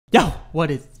What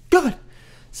is good?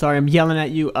 Sorry, I'm yelling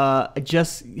at you. I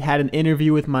just had an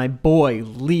interview with my boy,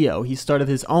 Leo. He started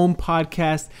his own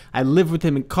podcast. I lived with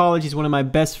him in college. He's one of my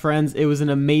best friends. It was an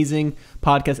amazing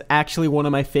podcast. Actually, one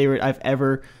of my favorite I've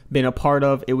ever been a part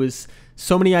of. It was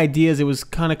so many ideas. It was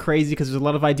kind of crazy because there's a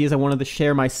lot of ideas I wanted to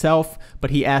share myself, but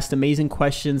he asked amazing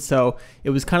questions. So it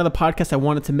was kind of the podcast I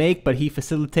wanted to make, but he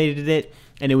facilitated it,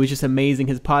 and it was just amazing.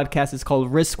 His podcast is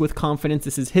called Risk with Confidence.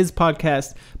 This is his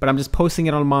podcast, but I'm just posting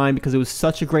it on mine because it was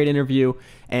such a great interview,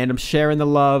 and I'm sharing the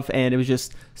love, and it was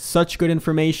just such good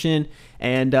information.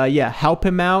 And yeah, help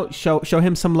him out. Show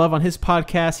him some love on his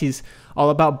podcast. He's all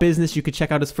about business. You could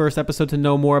check out his first episode to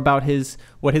know more about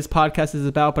what his podcast is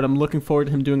about, but I'm looking forward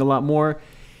to him doing a lot more.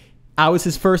 I was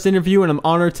his first interview, and I'm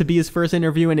honored to be his first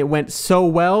interview, and it went so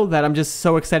well that I'm just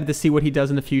so excited to see what he does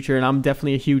in the future, and I'm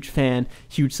definitely a huge fan,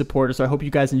 huge supporter, so I hope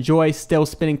you guys enjoy. Still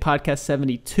Spinning Podcast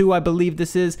 72, I believe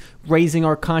this is, raising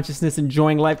our consciousness,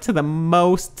 enjoying life to the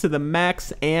most, to the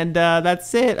max, and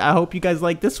that's it. I hope you guys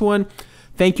like this one.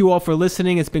 Thank you all for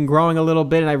listening. It's been growing a little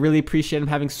bit, and I really appreciate it. I'm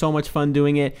having so much fun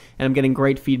doing it, and I'm getting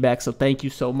great feedback, so thank you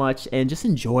so much, and just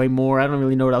enjoy more. I don't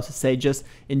really know what else to say. Just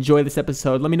enjoy this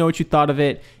episode. Let me know what you thought of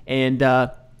it, and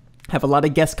have a lot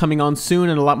of guests coming on soon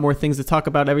and a lot more things to talk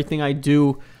about. Everything I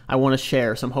do, I want to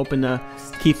share, so I'm hoping to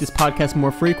keep this podcast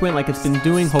more frequent like it's been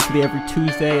doing, hopefully every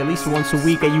Tuesday, at least once a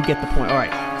week, and you get the point. All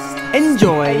right,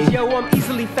 enjoy. Hey, yo, I'm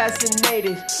easily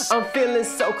fascinated. I'm feeling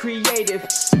so creative.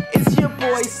 It's your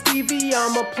boy Stevie,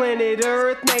 I'm a planet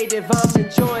Earth native. I'm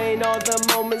enjoying all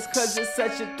the moments cause it's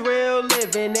such a thrill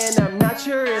living. And I'm not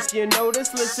sure if you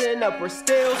notice, listen up, we're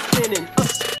still spinning.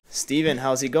 Steven,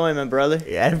 how's it going, my brother?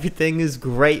 Yeah, everything is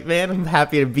great, man. I'm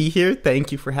happy to be here.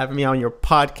 Thank you for having me on your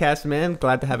podcast, man.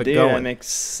 Glad to have it going. I'm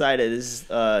excited. This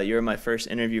is you're my first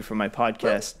interview for my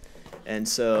podcast. And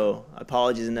so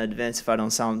apologies in advance if I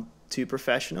don't sound too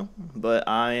professional, but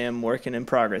I am working in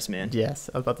progress, man. Yes,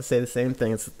 I was about to say the same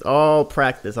thing. It's all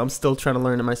practice. I'm still trying to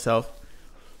learn it myself.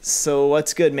 So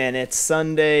what's good, man? It's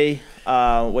Sunday.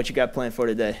 What you got planned for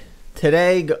today?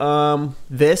 Today,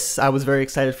 I was very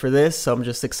excited for this, so I'm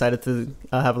just excited to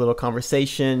have a little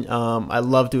conversation. I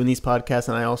love doing these podcasts,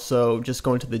 and I also just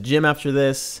going to the gym after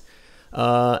this.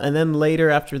 And then later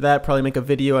after that, probably make a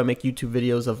video. I make YouTube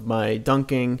videos of my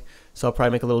dunking, so I'll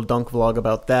probably make a little dunk vlog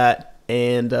about that.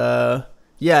 And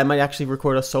yeah, I might actually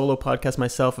record a solo podcast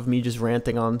myself of me just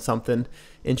ranting on something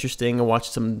interesting and watch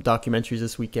some documentaries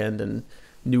this weekend and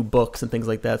new books and things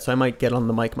like that. So I might get on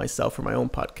the mic myself for my own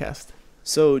podcast.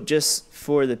 So just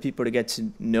for the people to get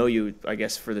to know you, I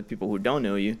guess for the people who don't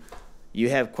know you, you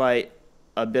have quite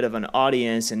a bit of an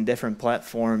audience and different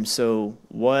platforms. So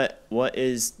what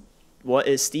is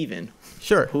Steven?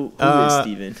 Sure. Who is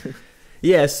Steven?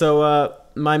 Yeah, so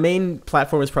my main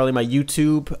platform is probably my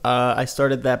YouTube. I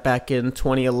started that back in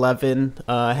 2011.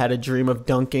 I had a dream of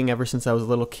dunking ever since I was a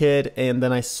little kid, and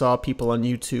then I saw people on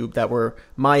YouTube that were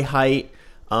my height,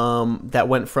 that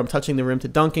went from touching the rim to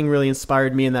dunking, really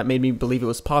inspired me, and that made me believe it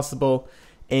was possible,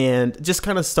 and just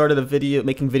kind of started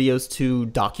making videos to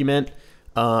document.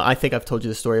 I think I've told you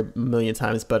the story a million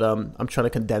times, but I'm trying to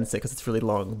condense it because it's really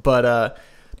long. But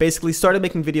basically started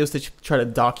making videos to try to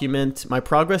document my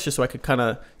progress, just so I could kind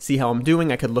of see how I'm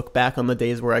doing. I could look back on the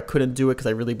days where I couldn't do it because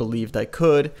I really believed I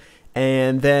could,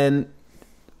 and then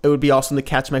it would be awesome to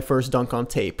catch my first dunk on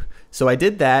tape. So I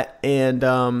did that,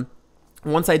 and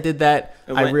once I did that,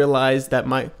 I realized that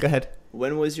go ahead.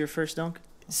 When was your first dunk?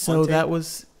 So that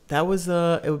was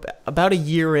about a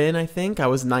year in, I think. I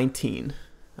was 19.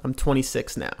 I'm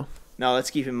 26 now. Now let's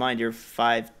keep in mind you're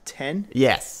 5'10".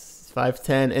 Yes,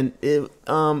 5'10", and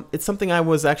it's something I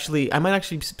might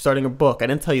actually be starting a book. I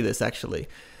didn't tell you this actually,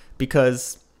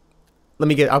 because I'll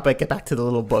get back to the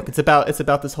little book. It's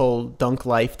about this whole dunk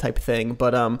life type thing,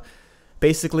 but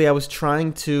basically, I was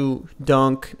trying to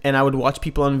dunk, and I would watch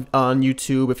people on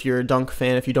YouTube. If you're a dunk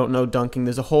fan, if you don't know dunking,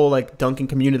 there's a whole like dunking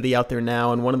community out there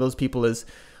now, and one of those people is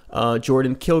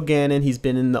Jordan Kilgannon. He's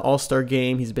been in the All-Star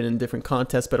game. He's been in different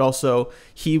contests, but also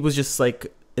he was just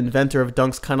like inventor of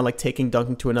dunks, kind of like taking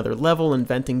dunking to another level,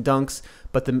 inventing dunks.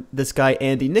 But this guy,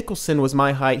 Andy Nicholson, was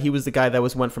my height. He was the guy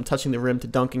that went from touching the rim to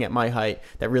dunking at my height.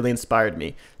 That really inspired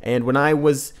me. And when I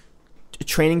was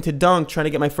training to dunk, trying to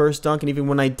get my first dunk, and even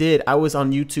when I did, I was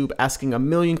on YouTube asking a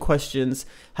million questions.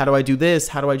 How do I do this?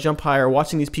 How do I jump higher?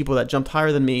 Watching these people that jumped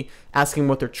higher than me, asking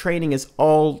what their training is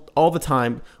all the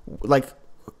time, like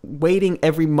waiting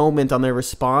every moment on their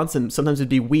response. And sometimes it'd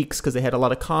be weeks because they had a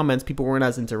lot of comments. People weren't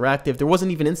as interactive. There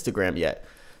wasn't even Instagram yet.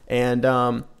 And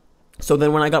so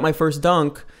then when I got my first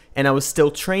dunk and I was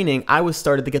still training, I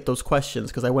started to get those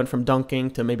questions because I went from dunking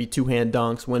to maybe two-hand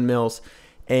dunks, windmills.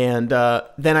 And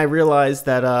then I realized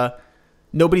that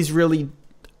nobody's really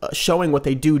showing what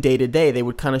they do day to day. They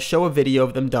would kind of show a video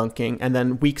of them dunking, and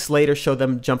then weeks later show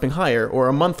them jumping higher, or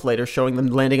a month later showing them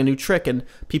landing a new trick, and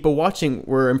people watching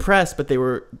were impressed, but they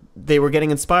were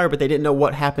getting inspired, but they didn't know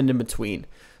what happened in between.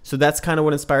 So that's kind of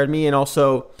what inspired me. And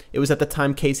also, it was at the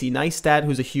time Casey Neistat,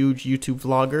 who's a huge YouTube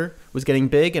vlogger, was getting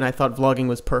big, and I thought vlogging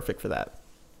was perfect for that.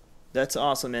 That's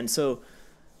awesome. And so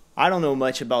I don't know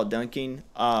much about dunking.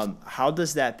 How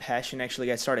does that passion actually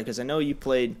get started? Because I know you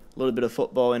played a little bit of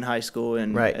football in high school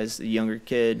and as a younger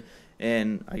kid,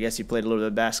 and I guess you played a little bit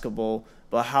of basketball.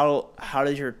 But how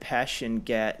did your passion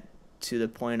get to the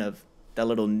point of that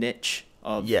little niche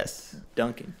of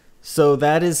dunking? So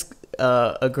that is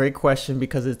a great question,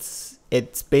 because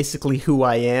it's basically who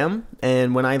I am.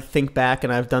 And when I think back,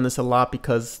 and I've done this a lot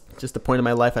because just the point of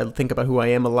my life, I think about who I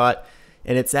am a lot,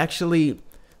 and it's actually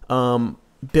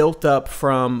built up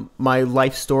from my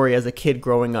life story as a kid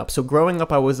growing up. So growing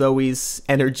up, I was always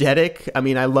energetic. I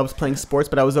mean, I loved playing sports,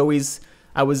 but I was always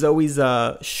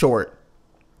short.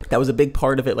 That was a big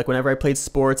part of it. Like whenever I played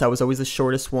sports, I was always the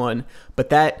shortest one. But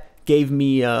that gave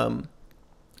me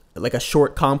like a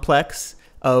short complex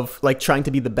of like trying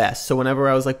to be the best. So whenever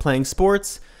I was like playing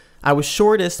sports, I was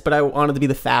shortest, but I wanted to be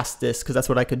the fastest because that's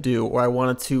what I could do. Or I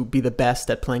wanted to be the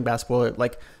best at playing basketball, or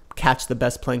like catch the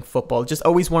best playing football. Just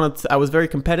always wanted to, I was very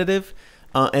competitive,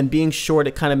 and being short,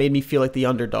 it kind of made me feel like the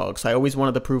underdog. So I always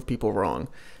wanted to prove people wrong.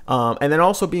 And then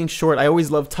also being short, I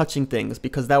always loved touching things,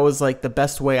 because that was like the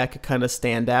best way I could kind of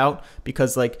stand out.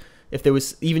 Because like if there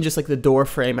was even just like the door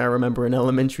frame, I remember in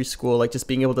elementary school, like just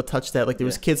being able to touch that. Like there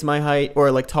was kids my height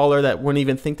or like taller that wouldn't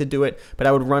even think to do it, but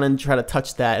I would run and try to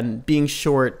touch that. And being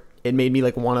short, it made me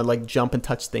like want to like jump and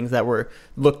touch things that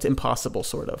looked impossible,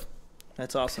 sort of.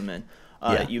 That's awesome, man.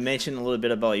 You mentioned a little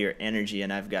bit about your energy,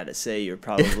 and I've got to say you're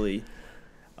probably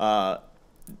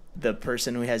the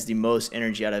person who has the most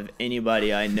energy out of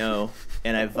anybody I know.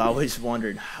 And I've always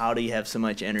wondered, how do you have so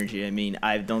much energy? I mean,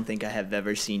 I don't think I have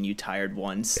ever seen you tired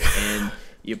once, and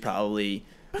you probably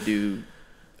do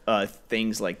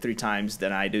things like 3 times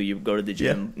than I do. You go to the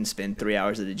gym and spend 3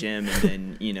 hours at the gym, and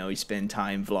then you spend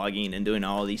time vlogging and doing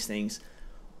all these things.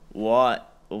 What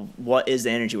is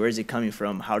the energy? Where is it coming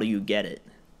from? How do you get it?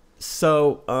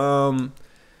 So,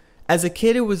 as a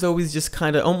kid, it was always just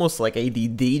kind of almost like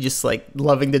ADD, just like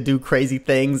loving to do crazy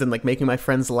things and like making my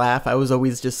friends laugh. I was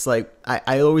always just like,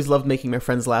 I always loved making my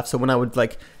friends laugh. So when I would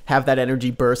like have that energy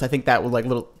burst, I think that would like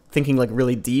thinking like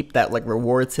really deep, that like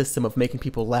reward system of making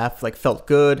people laugh like felt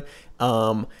good.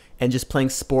 And just playing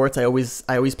sports, I always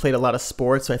played a lot of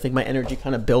sports. So I think my energy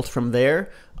kind of built from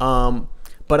there.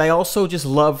 But I also just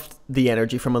loved the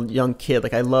energy from a young kid.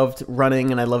 Like I loved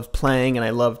running, and I loved playing, and I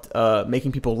loved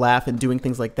making people laugh and doing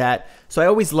things like that. So I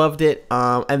always loved it.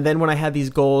 And then when I had these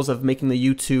goals of making the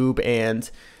YouTube, and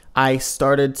I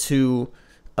started to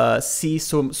see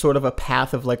some sort of a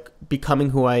path of like becoming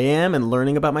who I am and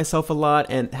learning about myself a lot,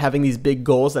 and having these big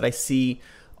goals that I see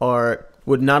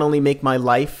would not only make my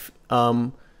life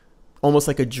almost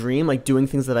like a dream, like doing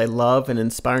things that I love and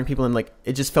inspiring people, and like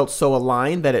it just felt so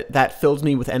aligned that that filled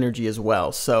me with energy as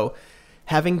well. So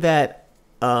having that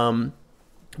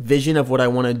vision of what I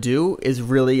want to do is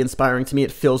really inspiring to me.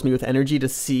 It fills me with energy to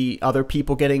see other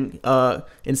people getting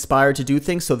inspired to do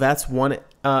things. So that's one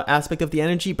aspect of the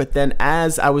energy. But then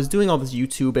as I was doing all this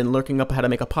YouTube and looking up how to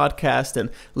make a podcast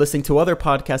and listening to other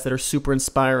podcasts that are super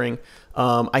inspiring,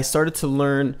 I started to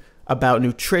learn about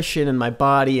nutrition and my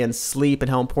body and sleep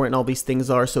and how important all these things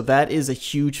are. So that is a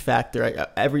huge factor.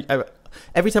 Every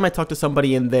time I talk to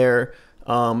somebody and they're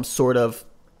sort of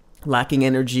lacking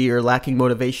energy or lacking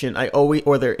motivation,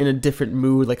 or they're in a different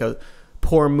mood, like a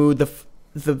poor mood,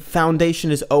 the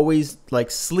foundation is always like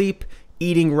sleep,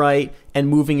 eating right, and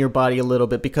moving your body a little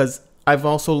bit. Because I've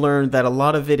also learned that a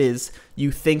lot of it is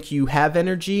you think you have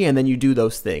energy and then you do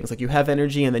those things. Like you have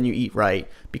energy and then you eat right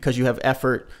because you have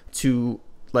effort to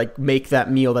like make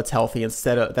that meal that's healthy,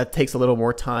 instead of that takes a little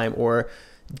more time, or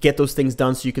get those things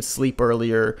done so you could sleep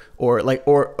earlier, or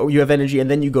you have energy and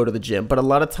then you go to the gym. But a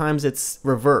lot of times it's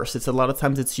reverse. It's a lot of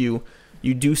times it's you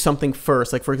do something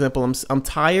first. Like for example, I'm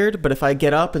tired, but if I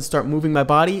get up and start moving my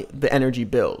body, the energy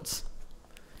builds.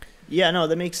 Yeah, no,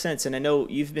 that makes sense. And I know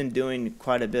you've been doing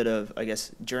quite a bit of, I guess,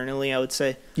 journaling, I would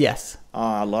say. Yes.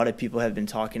 A lot of people have been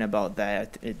talking about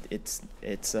that.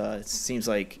 It seems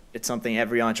like it's something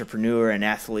every entrepreneur and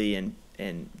athlete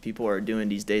and people are doing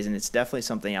these days, and it's definitely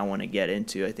something I want to get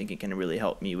into. I think it can really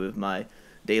help me with my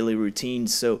daily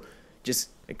routines. So just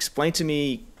explain to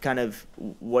me kind of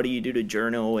what do you do to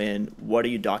journal, and what do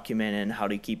you document, and how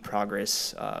do you keep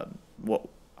progress? What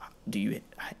do you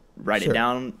write it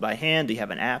down by hand? Do you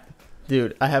have an app?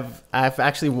 Dude, I've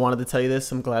actually wanted to tell you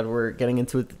this. I'm glad we're getting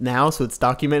into it now, so it's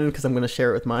documented because I'm going to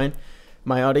share it with mine.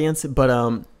 my audience, but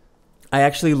I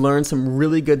actually learned some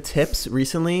really good tips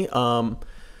recently.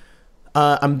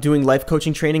 I'm doing life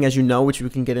coaching training, as you know, which we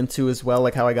can get into as well,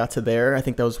 like how I got to there. I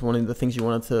think that was one of the things you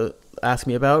wanted to ask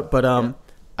me about. But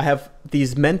I have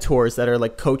these mentors that are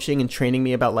like coaching and training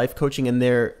me about life coaching, and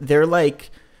they're like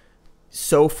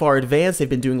so far advanced. They've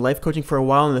been doing life coaching for a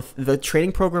while, and the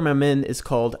training program I'm in is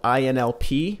called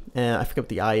INLP, and I forget what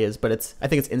the I is, but I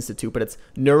think it's Institute, but it's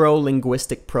Neuro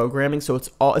Linguistic Programming. So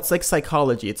it's like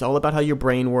psychology. It's all about how your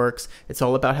brain works. It's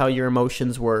all about how your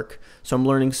emotions work. So I'm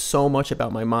learning so much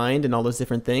about my mind and all those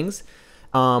different things.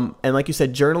 And like you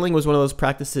said, journaling was one of those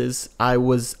practices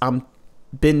I'm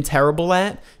been terrible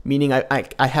at, meaning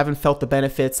I haven't felt the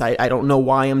benefits. I don't know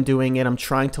why I'm doing it. I'm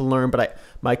trying to learn, but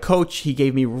my coach, he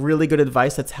gave me really good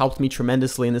advice that's helped me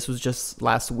tremendously, and this was just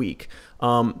last week.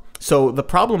 So the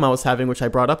problem I was having, which I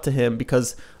brought up to him,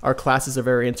 because our classes are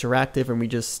very interactive and we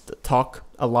just talk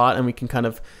a lot, and we can kind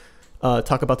of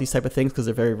talk about these type of things because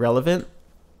they're very relevant.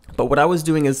 But what I was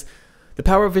doing is the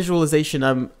power of visualization.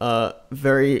 I'm a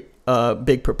very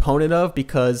big proponent of,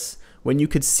 because when you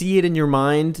could see it in your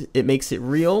mind, it makes it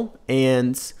real.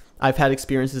 And I've had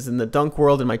experiences in the dunk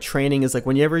world, and my training is like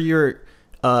whenever you're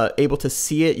able to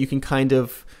see it, you can kind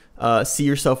of see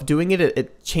yourself doing it.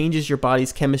 It changes your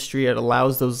body's chemistry. It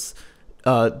allows those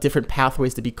different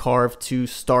pathways to be carved to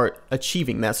start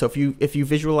achieving that. So if you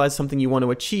visualize something you want to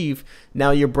achieve,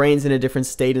 now your brain's in a different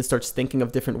state and starts thinking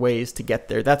of different ways to get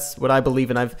there. That's what I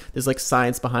believe in. There's like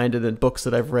science behind it and books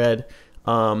that I've read.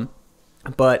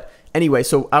 But anyway,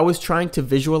 so I was trying to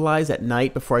visualize at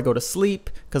night before I go to sleep,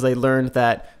 because I learned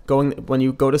that when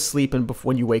you go to sleep and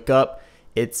when you wake up,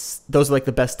 those are like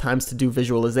the best times to do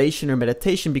visualization or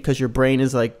meditation, because your brain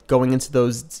is like going into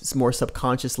those more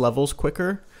subconscious levels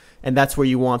quicker, and that's where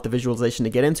you want the visualization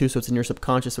to get into. So it's in your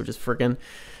subconscious, which just friggin'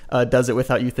 does it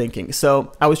without you thinking.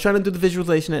 So I was trying to do the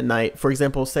visualization at night. For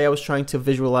example, say I was trying to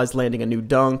visualize landing a new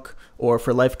dunk, or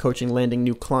for life coaching, landing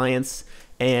new clients.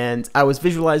 And I was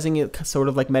visualizing it sort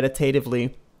of like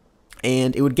meditatively,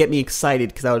 and it would get me excited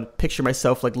because I would picture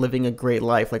myself like living a great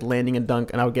life, like landing a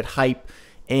dunk, and I would get hype.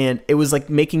 And it was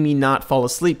like making me not fall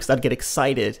asleep because I'd get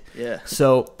excited. Yeah.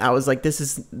 So I was like, this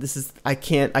is I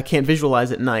can't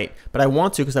visualize at night, but I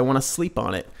want to because I want to sleep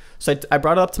on it. So I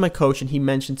brought it up to my coach, and he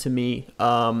mentioned to me,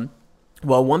 well,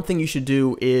 one thing you should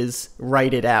do is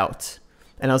write it out.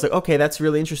 And I was like, okay, that's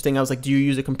really interesting. I was like, do you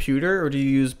use a computer or do you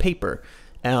use paper?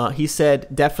 He said,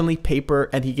 definitely paper,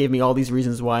 and he gave me all these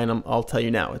reasons why, and I'll tell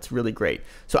you now. It's really great.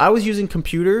 So I was using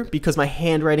computer because my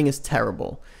handwriting is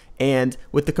terrible. And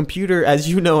with the computer, as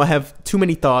you know, I have too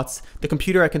many thoughts. The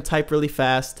computer, I can type really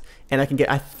fast, and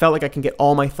I felt like I can get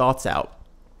all my thoughts out.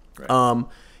 Right.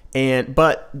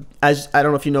 But as I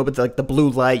don't know if you know, but like the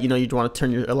blue light, you want to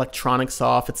turn your electronics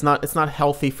off. It's not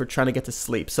healthy for trying to get to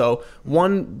sleep. So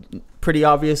one pretty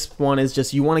obvious one is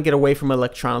just you want to get away from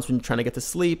electronics when you're trying to get to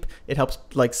sleep. It helps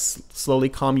like slowly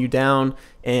calm you down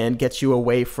and get you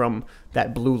away from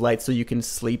that blue light so you can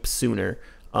sleep sooner.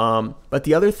 But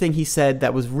the other thing he said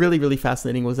that was really, really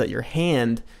fascinating was that your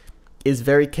hand is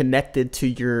very connected to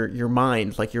your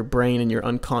mind, like your brain and your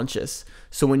unconscious.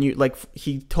 So when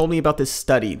he told me about this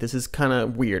study. This is kind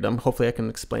of weird. Hopefully I can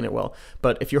explain it well.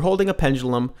 But if you're holding a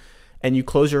pendulum and you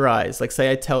close your eyes, like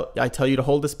say I tell you to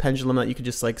hold this pendulum that you could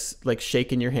just like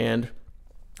shake in your hand,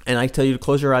 and I tell you to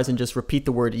close your eyes and just repeat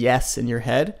the word yes in your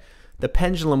head, the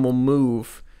pendulum will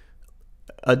move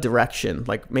a direction,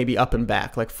 like maybe up and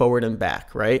back, like forward and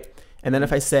back, right? And then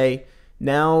if I say,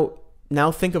 now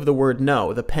think of the word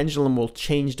no, the pendulum will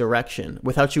change direction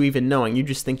without you even knowing. You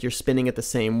just think you're spinning it the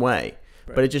same way.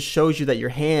 Right. But it just shows you that your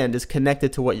hand is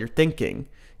connected to what you're thinking.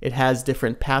 It has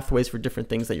different pathways for different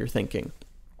things that you're thinking.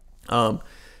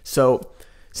 So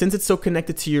since it's so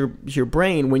connected to your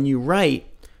brain, when you write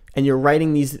and you're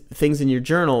writing these things in your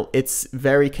journal, it's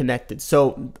very connected.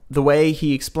 So the way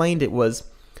he explained it was,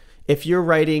 if you're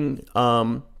writing,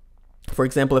 for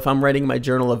example, if I'm writing my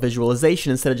journal of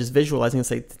visualization, instead of just visualizing and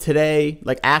say today,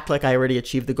 like act like I already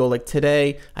achieved the goal. Like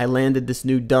today I landed this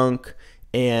new dunk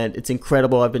and it's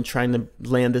incredible. I've been trying to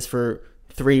land this for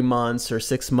 3 months or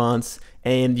 6 months.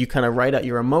 And you kind of write out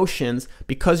your emotions.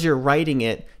 Because you're writing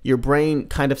it, your brain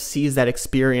kind of sees that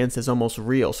experience as almost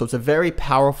real. So it's a very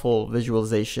powerful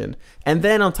visualization. And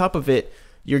then on top of it,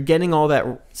 you're getting all that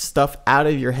stuff out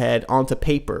of your head onto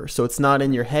paper, so it's not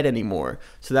in your head anymore.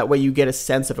 So that way you get a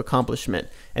sense of accomplishment.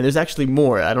 And there's actually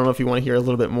more. I don't know if you want to hear a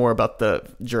little bit more about the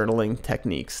journaling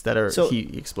techniques that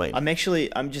he explained. I'm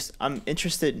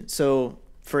interested. So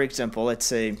for example, let's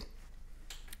say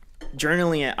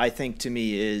journaling, I think to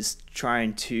me is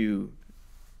trying to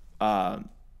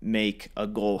make a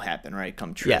goal happen, right?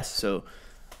 Come true. Yes. So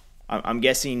I'm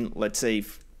guessing, let's say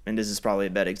and this is probably a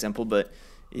bad example, but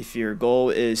if your goal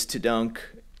is to dunk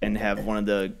and have one of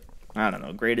the, I don't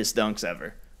know, greatest dunks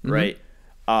ever, right?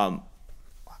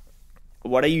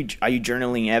 What are you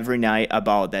journaling every night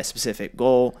about that specific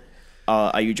goal?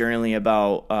 Are you journaling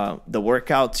about the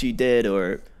workouts you did,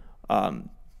 or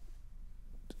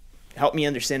help me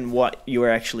understand what you are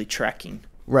actually tracking?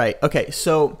 Right. Okay.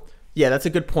 So yeah, that's a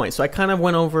good point. So I kind of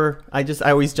went over. I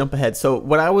always jump ahead. So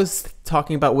what I was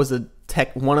talking about was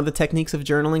one of the techniques of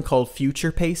journaling called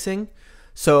future pacing.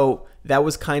 So that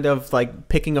was kind of like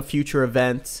picking a future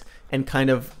event and kind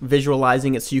of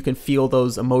visualizing it so you can feel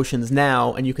those emotions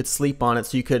now, and you could sleep on it,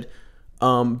 so you could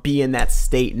be in that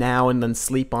state now and then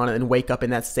sleep on it and wake up in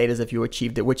that state as if you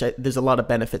achieved it, which there's a lot of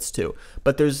benefits to.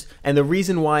 But the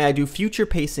reason why I do future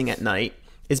pacing at night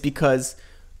is because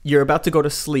you're about to go to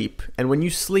sleep, and when you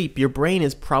sleep, your brain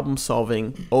is problem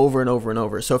solving over and over and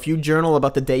over. So if you journal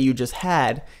about the day you just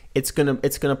had, it's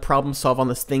gonna problem solve on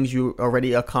the things you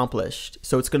already accomplished.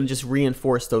 So it's gonna just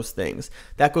reinforce those things.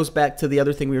 That goes back to the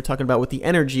other thing we were talking about with the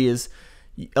energy. Is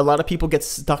a lot of people get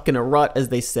stuck in a rut, as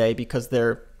they say, because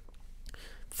they're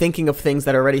thinking of things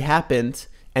that already happened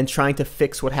and trying to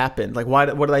fix what happened. Like, what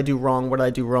did I do wrong? What did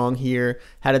I do wrong here?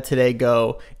 How did today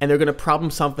go? And they're gonna problem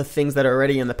solve the things that are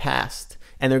already in the past,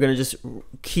 and they're going to just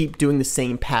keep doing the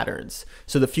same patterns.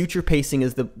 So the future pacing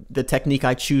is the technique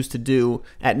I choose to do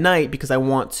at night because I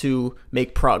want to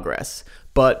make progress.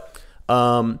 But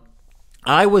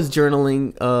I was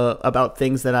journaling about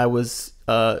things that I was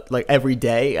like every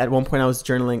day. At one point I was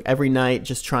journaling every night,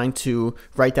 just trying to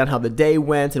write down how the day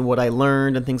went and what I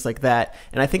learned and things like that.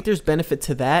 And I think there's benefit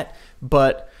to that,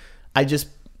 but I just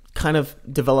kind of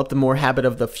developed a more habit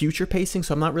of the future pacing.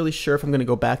 So I'm not really sure if I'm going to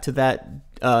go back to that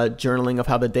journaling of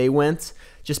how the day went,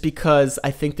 just because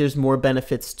I think there's more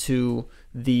benefits to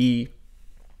the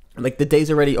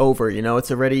day's already over,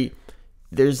 it's already,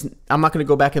 I'm not going to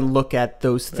go back and look at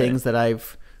those things that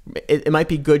it might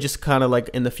be good just kind of like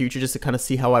in the future, just to kind of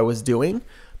see how I was doing.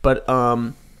 But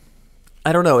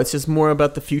I don't know. It's just more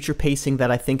about the future pacing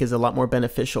that I think is a lot more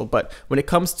beneficial. But when it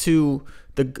comes to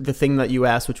the thing that you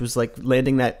asked, which was like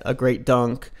landing a great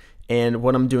dunk and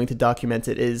what I'm doing to document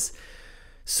it, is,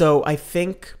 so I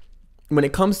think when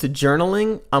it comes to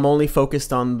journaling, I'm only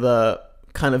focused on the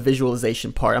kind of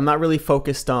visualization part. I'm not really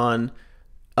focused on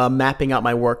mapping out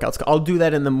my workouts. I'll do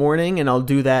that in the morning, and I'll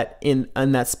do that in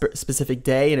that specific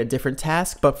day in a different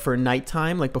task. But for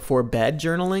nighttime, like before bed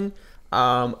journaling,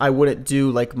 I wouldn't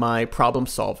do like my problem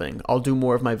solving. I'll do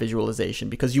more of my visualization,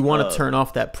 because you want to turn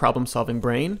off that problem solving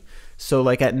brain. So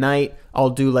like at night, I'll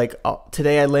do like,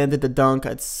 today I landed the dunk.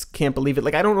 I can't believe it.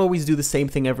 Like, I don't always do the same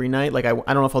thing every night. Like I don't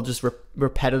know if I'll just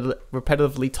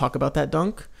repetitively talk about that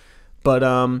dunk, but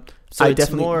so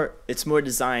it's more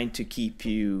designed to keep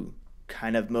you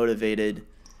kind of motivated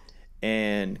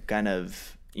and kind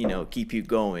of, keep you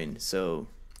going. So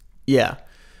yeah.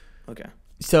 Okay.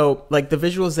 So like the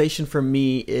visualization for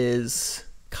me is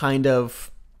kind of,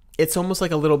 it's almost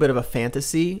like a little bit of a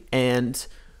fantasy. And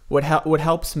what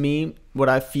helps me, what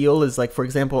I feel is, like, for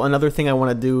example, another thing I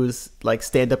want to do is like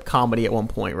stand-up comedy at one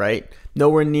point, right?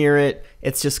 Nowhere near it.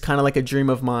 It's just kind of like a dream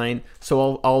of mine.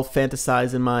 So I'll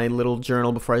fantasize in my little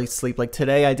journal before I sleep. Like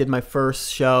today I did my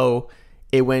first show.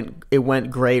 It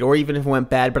went great, or even if it went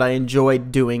bad, but I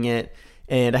enjoyed doing it.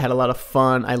 And I had a lot of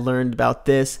fun. I learned about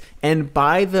this. And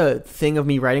by the thing of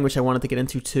me writing, which I wanted to get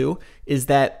into too, is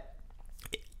that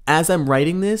as I'm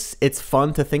writing this, it's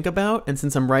fun to think about. And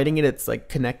since I'm writing it, it's like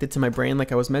connected to my brain,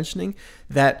 like I was mentioning,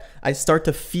 that I start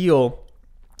to feel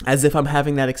as if I'm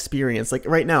having that experience. Like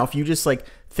right now, if you just like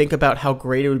think about how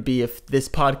great it would be if this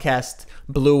podcast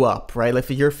blew up, right?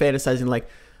 Like if you're fantasizing like,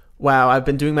 wow, I've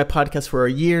been doing my podcast for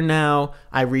a year now.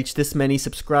 I reached this many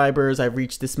subscribers. I've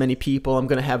reached this many people. I'm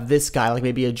going to have this guy, like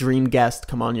maybe a dream guest,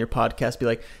 come on your podcast, be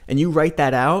like, and you write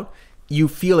that out, you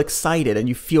feel excited and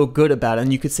you feel good about it.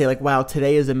 And you could say like, wow,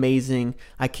 today is amazing.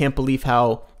 I can't believe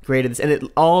how great it is. And it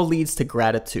all leads to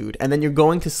gratitude. And then you're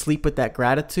going to sleep with that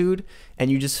gratitude and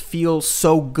you just feel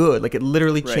so good. Like it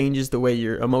literally changes the way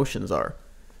your emotions are.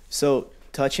 So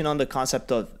touching on the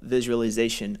concept of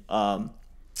visualization,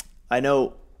 I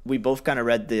know we both kind of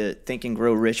read the Think and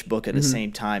Grow Rich book at the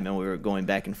same time, and we were going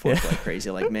back and forth like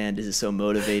crazy. Like, man, this is so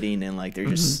motivating, and like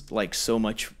there's just like so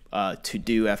much to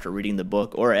do after reading the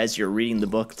book, or as you're reading the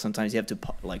book, sometimes you have to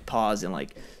like pause and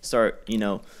like start,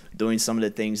 doing some of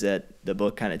the things that the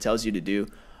book kind of tells you to do.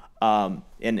 And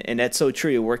that's so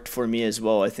true. It worked for me as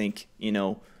well. I think,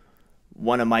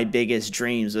 one of my biggest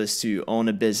dreams was to own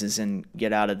a business and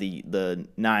get out of the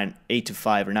 8 to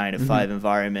 5 or 9 to 5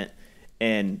 environment.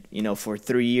 And, for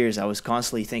 3 years, I was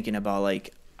constantly thinking about,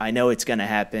 like, I know it's going to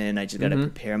happen. I just got to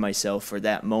prepare myself for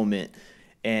that moment.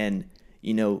 And,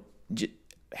 you know,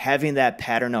 having that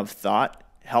pattern of thought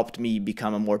helped me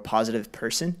become a more positive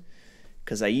person.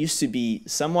 Because I used to be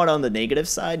somewhat on the negative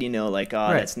side, you know, like,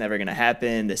 oh, that's never going to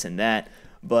happen, this and that.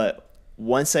 But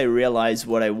once I realized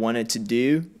what I wanted to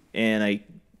do, and I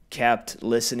kept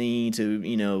listening to,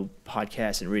 you know,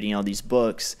 podcasts and reading all these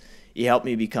books, it helped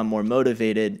me become more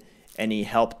motivated, and it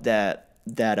helped that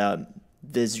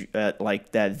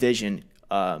vision,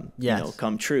 you know,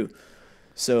 come true.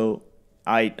 So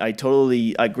I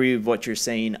totally agree with what you're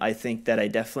saying. I think that I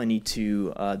definitely need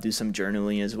to do some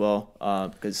journaling as well,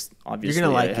 because obviously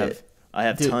you're gonna like I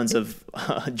have tons of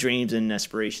dreams and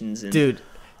aspirations. And dude,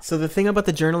 so the thing about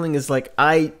the journaling is, like,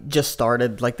 I just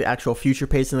started like the actual future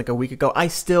pacing like a week ago. I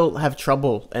still have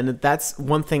trouble, and that's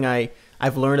one thing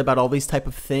I've learned about all these type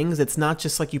of things. It's not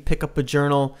just like you pick up a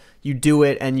journal, you do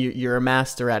it, and you're a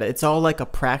master at it. It's all like a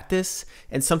practice,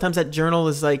 and sometimes that journal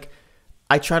is like,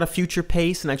 I try to future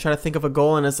pace and I try to think of a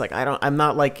goal, and it's like I'm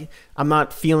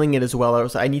not feeling it as well, or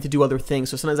I need to do other things.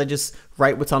 So sometimes I just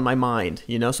write what's on my mind,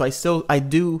 you know. So I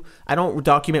don't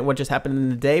document what just happened in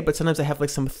the day, but sometimes I have like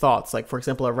some thoughts. Like, for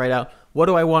example, I write out, what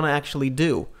do I want to actually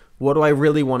do? What do I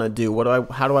really want to do?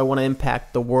 How do I want to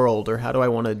impact the world, or how do I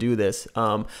want to do this?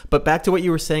 But back to what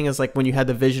you were saying is, like, when you had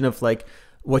the vision of like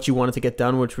what you wanted to get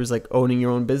done, which was like owning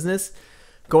your own business.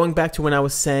 Going back to when I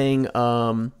was saying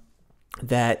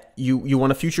that you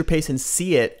want to future pace and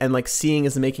see it, and like seeing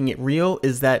is making it real,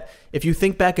 is that if you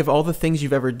think back of all the things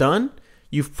you've ever done,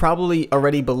 you've probably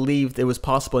already believed it was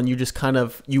possible, and you just kind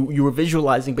of you were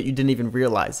visualizing, but you didn't even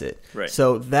realize it. Right.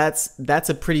 So that's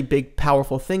a pretty big,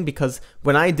 powerful thing, because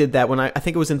when I did that, I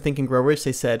think it was in Think and Grow Rich,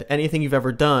 they said anything you've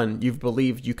ever done, you've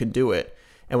believed you can do it.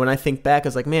 And when I think back, I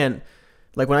was like, man,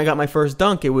 like when I got my first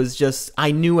dunk, it was just,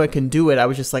 I knew I can do it. I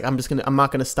was just like, I'm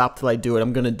not gonna stop till I do it.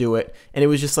 I'm gonna do it. And it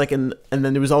was just like, and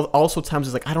then there was also times I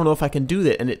was like, I don't know if I can do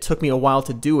that. And it took me a while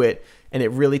to do it. And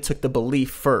it really took the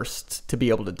belief first to be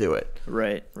able to do it.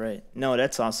 Right. No,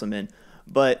 that's awesome, man.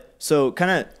 But so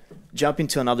kind of jumping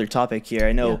to another topic here.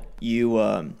 I know you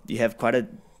have quite a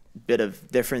bit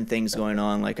of different things going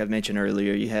on. Like I've mentioned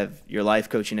earlier, you have your life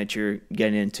coaching that you're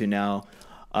getting into now.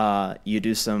 You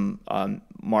do some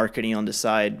marketing on the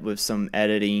side with some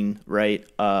editing, right?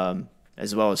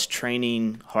 As well as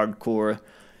training, hardcore,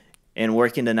 and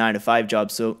working the 9-to-5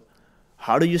 job. So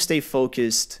how do you stay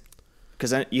focused?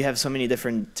 Because you have so many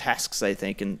different tasks, I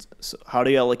think. And so how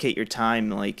do you allocate your time?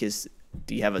 Like, do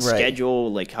you have a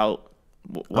schedule? Like,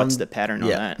 what's the pattern on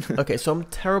that? Okay, so I'm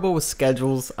terrible with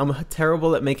schedules. I'm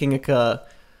terrible at making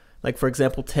like, for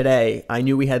example, today, I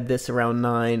knew we had this around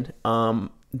 9.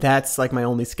 That's like my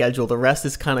only schedule. The rest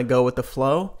is kind of go with the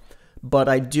flow. But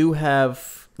I do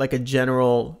have like a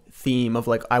general theme of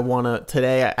like,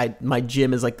 today my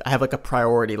gym is like, I have like a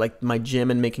priority, like my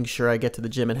gym, and making sure I get to the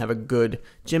gym and have a good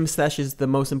gym session is the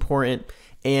most important.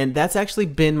 And that's actually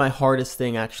been my hardest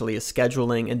thing, actually, is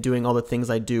scheduling and doing all the things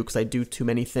I do, because I do too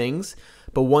many things.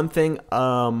 But one thing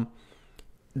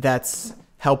that's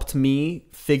helped me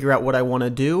figure out what I want to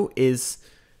do is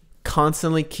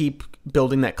constantly keep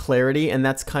building that clarity. And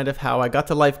that's kind of how I got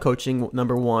to life coaching,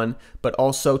 number one, but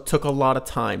also took a lot of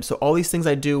time. So all these things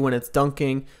I do, when it's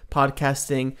dunking,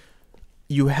 podcasting,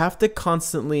 you have to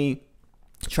constantly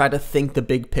try to think the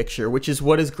big picture, which is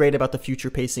what is great about the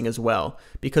future pacing as well.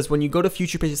 Because when you go to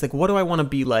future pacing, it's like, what do I want to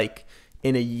be like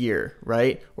in a year,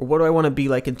 right? Or what do I want to be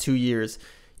like in 2 years?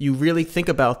 You really think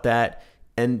about that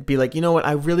and be like, you know what,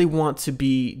 I really want to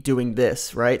be doing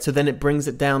this, right? So then it brings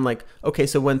it down like, okay,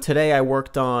 so when today I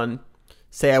worked on,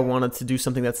 say I wanted to do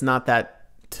something that's not that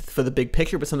for the big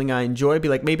picture, but something I enjoy, be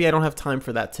like, maybe I don't have time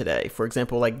for that today. For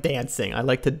example, like dancing. I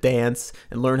like to dance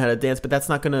and learn how to dance, but that's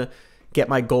not going to get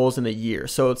my goals in a year.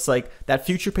 So it's like that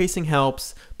future pacing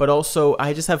helps, but also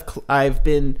I've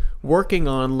been working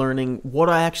on learning what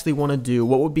I actually want to do,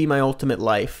 what would be my ultimate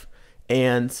life.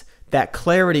 And that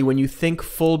clarity, when you think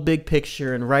full big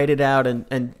picture and write it out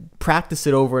and practice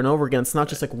it over and over again, it's not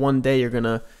just like one day you're going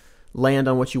to land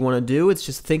on what you want to do. It's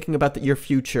just thinking about your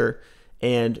future,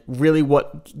 and really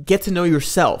get to know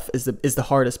yourself is the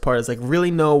hardest part. Is like really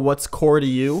know what's core to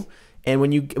you. And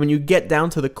when you get down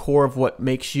to the core of what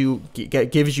makes you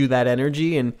gives you that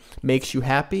energy and makes you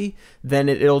happy, then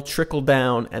it'll trickle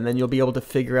down, and then you'll be able to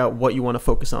figure out what you want to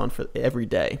focus on for every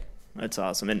day. That's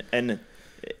awesome. And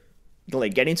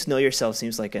like getting to know yourself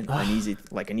seems like an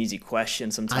easy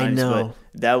question sometimes. I know.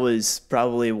 But that was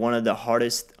probably one of the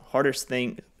hardest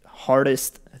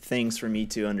things for me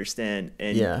to understand.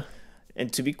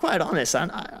 And to be quite honest,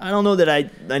 I don't know that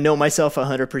I know myself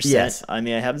 100%. Yes. I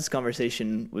mean, I have this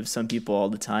conversation with some people all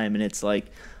the time, and it's like,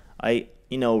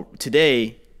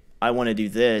 today I want to do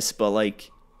this, but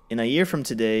like in a year from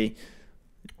today,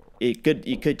 it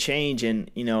could change,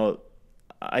 and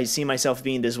I see myself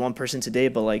being this one person today,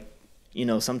 but like,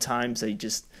 sometimes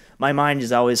my mind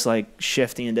is always like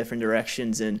shifting in different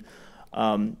directions. And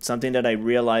something that I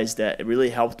realized that it really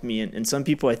helped me, and some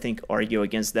people I think argue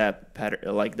against that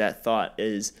pattern, like that thought,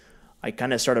 is I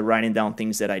kind of started writing down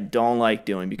things that I don't like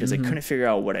doing because I couldn't figure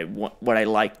out what I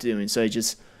liked doing. So I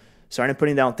just started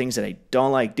putting down things that I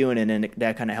don't like doing, and then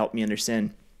that kind of helped me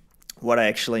understand what I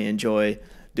actually enjoy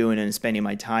doing and spending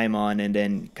my time on, and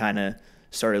then kind of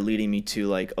started leading me to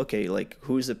like, okay, like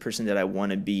who's the person that I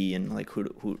want to be, and like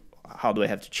how do I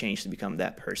have to change to become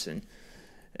that person?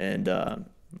 And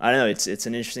I don't know, it's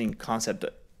an interesting concept.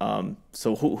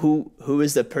 So who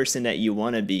is the person that you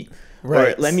want to be?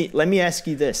 Right. Or let me ask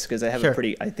you this, because I have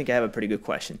I think I have a pretty good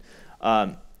question.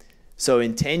 So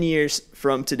in 10 years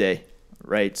from today,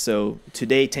 right? So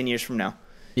today, 10 years from now,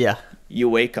 you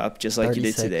wake up just like 36. You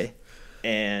did today.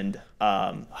 And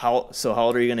how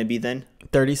old are you going to be then?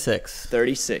 36.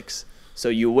 36. So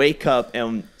you wake up,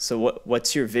 and so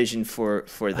what's your vision for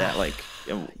that? Like,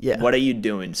 what are you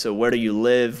doing? So where do you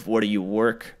live? What do you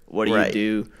work? What do you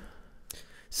do?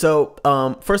 So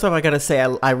first off, I got to say,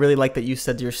 I really like that you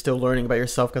said you're still learning about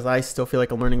yourself, because I still feel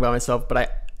like I'm learning about myself.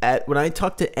 But when I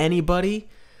talk to anybody,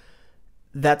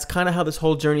 that's kind of how this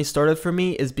whole journey started for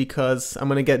me, is because I'm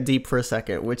going to get deep for a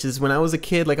second, which is when I was a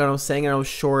kid, like I was saying, I was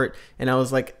short and I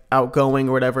was like outgoing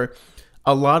or whatever.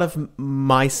 A lot of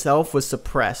myself was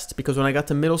suppressed, because when I got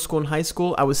to middle school and high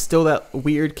school, I was still that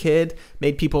weird kid,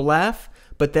 made people laugh.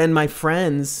 But then my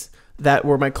friends that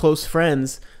were my close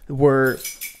friends were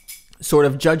sort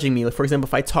of judging me. Like, for example,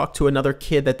 if I talked to another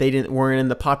kid that weren't in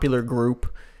the popular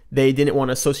group, they didn't want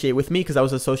to associate with me because I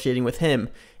was associating with him.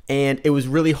 And it was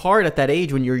really hard at that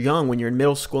age when you're young, when you're in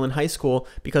middle school and high school,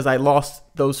 because I lost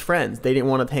those friends. They didn't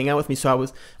want to hang out with me. So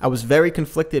I was very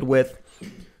conflicted with,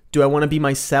 do I want to be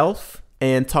myself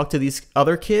and talk to these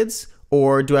other kids,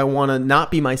 or do I want to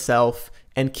not be myself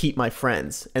and keep my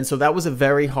friends? And so that was a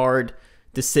very hard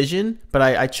decision, but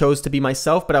I chose to be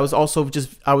myself. But I was also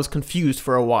I was confused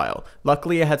for a while.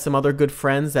 Luckily, I had some other good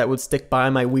friends that would stick by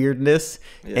my weirdness.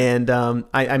 Yeah. And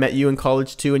I met you in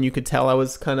college too, and you could tell I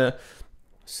was kind of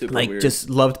super like weird. Just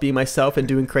loved being myself and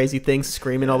doing crazy things,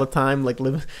 screaming all the time, like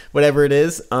live whatever it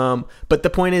is. But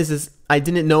the point is I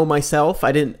didn't know myself.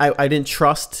 I didn't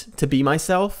trust to be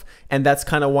myself. And that's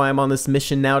kind of why I'm on this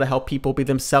mission now, to help people be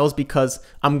themselves, because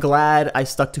I'm glad I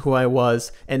stuck to who I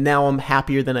was. And now I'm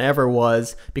happier than I ever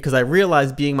was, because I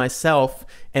realized being myself,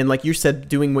 and like you said,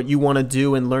 doing what you want to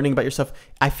do and learning about yourself,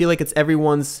 I feel like it's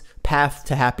everyone's path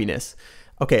to happiness.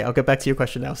 Okay, I'll get back to your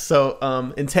question now.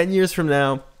 So in 10 years from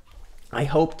now, I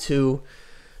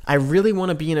really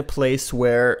want to be in a place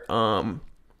where all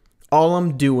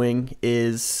I'm doing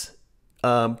is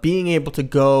being able to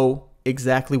go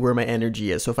exactly where my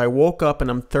energy is. So if I woke up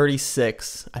and I'm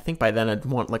 36, I think by then I'd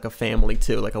want like a family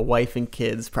too, like a wife and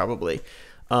kids probably.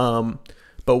 But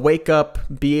wake up,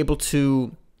 be able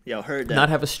to heard that. Not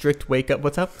have a strict wake up.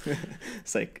 What's up?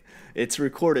 It's like, it's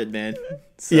recorded, man.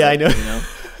 So, yeah, I know.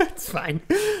 It's fine.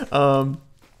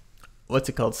 What's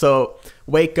it called? So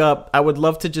wake up. I would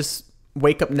love to just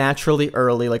wake up naturally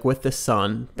early, like with the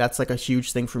sun. That's like a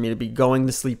huge thing for me, to be going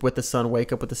to sleep with the sun,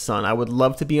 wake up with the sun. I would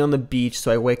love to be on the beach,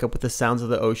 so I wake up with the sounds of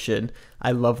the ocean.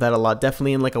 I love that a lot.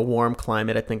 Definitely in like a warm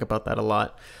climate. I think about that a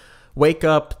lot. Wake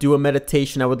up, do a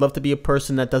meditation. I would love to be a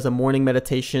person that does a morning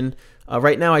meditation.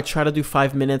 Right now I try to do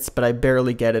 5 minutes, but I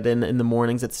barely get it in the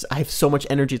mornings. I have so much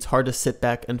energy, it's hard to sit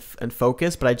back and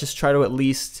focus, but I just try to at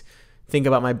least think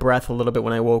about my breath a little bit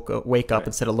when I wake up,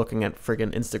 instead of looking at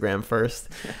friggin' Instagram first.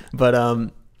 But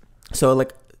so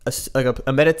like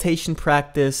a meditation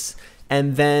practice,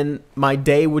 and then my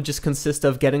day would just consist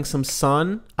of getting some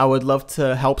sun. I would love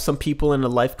to help some people in a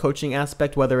life coaching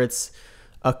aspect, whether it's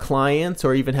a client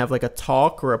or even have like a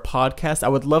talk or a podcast. I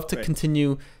would love to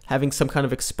continue having some kind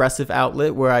of expressive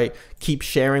outlet where I keep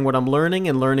sharing what I'm learning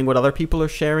and learning what other people are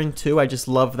sharing too. I just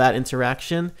love that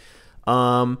interaction.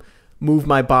 Move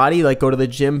my body, like go to the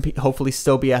gym, hopefully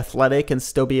still be athletic and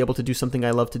still be able to do something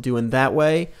I love to do in that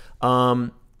way.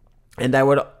 And I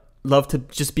would love to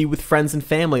just be with friends and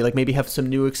family, like maybe have some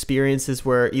new experiences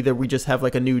where either we just have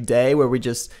like a new day where we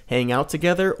just hang out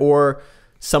together, or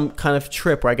some kind of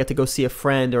trip where I get to go see a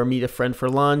friend or meet a friend for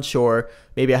lunch, or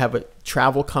maybe I have a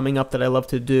travel coming up that I love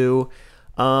to do.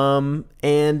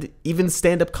 And even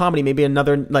stand-up comedy, maybe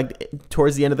another, like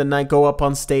towards the end of the night, go up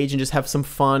on stage and just have some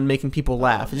fun making people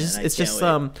laugh. It's just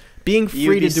being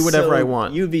free to do whatever I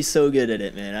want. You'd be so good at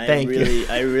it, man.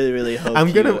 I really hope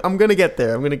I'm gonna get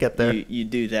there. You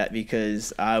do that,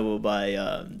 because I will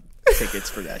buy tickets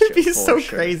for that show. It'd be so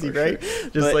crazy, right?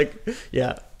 Sure.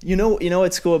 You know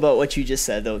what's cool about what you just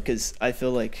said though, because I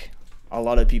feel like a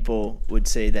lot of people would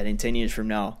say that in 10 years from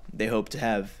now they hope to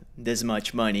have this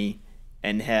much money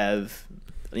and have,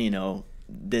 you know,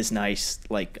 this nice,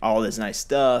 like all this nice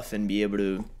stuff and be able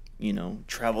to, you know,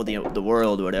 travel the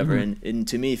world or whatever. And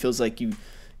to me it feels like you're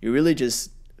really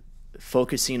just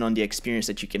focusing on the experience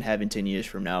that you can have in 10 years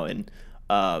from now, and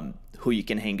who you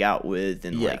can hang out with,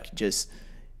 and like just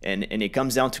and it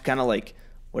comes down to kind of like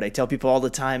what I tell people all the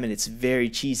time, and it's very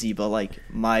cheesy, but like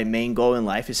my main goal in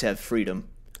life is to have freedom.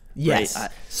 Yes. Right?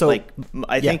 So like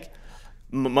I think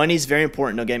money is very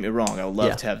important. Don't get me wrong. I would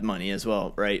love to have money as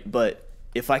well, right? But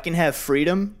if I can have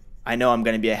freedom, I know I'm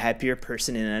going to be a happier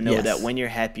person, and I know that when you're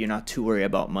happy, you're not too worried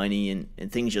about money,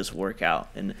 and things just work out.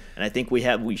 And I think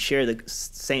we share the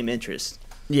same interest.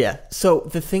 Yeah. So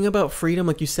the thing about freedom,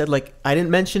 like you said, like I didn't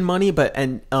mention money, but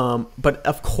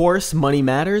of course money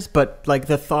matters, but like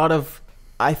the thought of,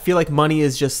 I feel like money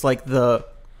is just like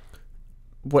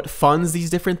what funds these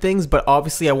different things, but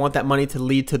obviously I want that money to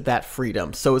lead to that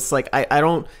freedom. So it's like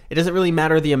it doesn't really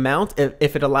matter the amount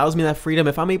if it allows me that freedom.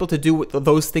 If I'm able to do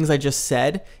those things I just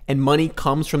said and money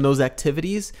comes from those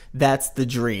activities, that's the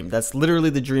dream. That's literally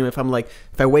the dream. If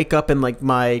I wake up and like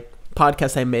my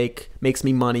podcast I make makes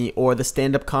me money, or the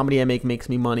stand-up comedy I make makes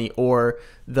me money, or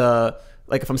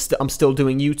like if I'm still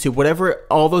doing YouTube, whatever,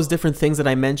 all those different things that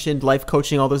I mentioned, life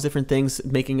coaching, all those different things,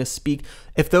 making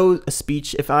if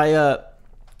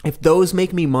those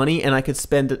make me money and I could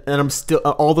spend, and I'm still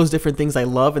all those different things I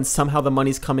love, and somehow the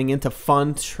money's coming in to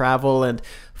fund travel and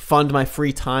fund my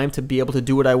free time to be able to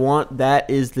do what I want, that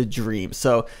is the dream.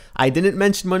 So I didn't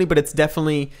mention money, but it's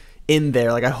definitely in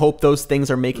there. Like I hope those things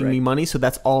are making me money, so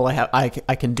that's all I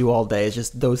can do all day is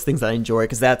just those things that I enjoy,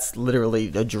 because that's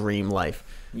literally a dream life.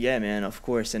 Yeah, man, of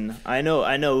course. And I know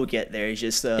we'll get there. It's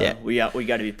just we got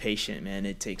to be patient, man.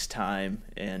 It takes time,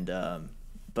 and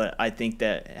but I think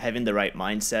that having the right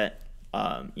mindset,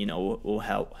 you know, will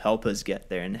help us get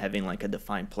there, and having like a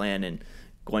defined plan and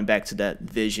going back to that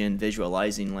vision,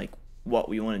 visualizing like what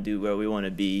we want to do, where we want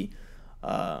to be.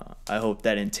 I hope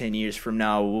that in 10 years from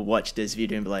now we'll watch this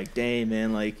video and be like, dang,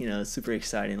 man, like, you know, super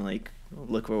exciting, like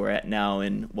look where we're at now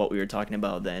and what we were talking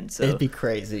about then. So it'd be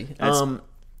crazy.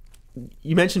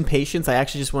 You mentioned patience. I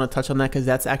actually just want to touch on that, because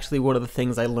that's actually one of the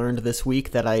things I learned this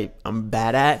week that I'm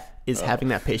bad at, is having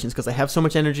that patience, because I have so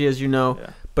much energy, as you know,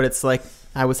 but it's like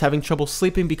I was having trouble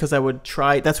sleeping because I would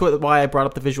try. That's why I brought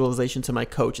up the visualization to my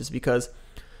coach, is because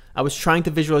I was trying to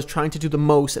visualize, trying to do the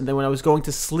most, and then when I was going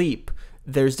to sleep,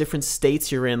 there's different states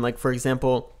you're in. Like for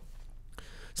example,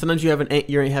 sometimes you have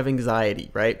anxiety,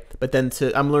 right? But then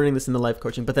I'm learning this in the life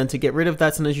coaching, but then to get rid of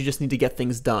that, sometimes you just need to get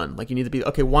things done. Like you need to be,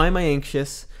 okay, why am I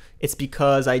anxious? It's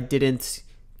because I didn't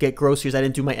get groceries. I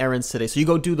didn't do my errands today. So you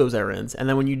go do those errands. And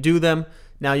then when you do them,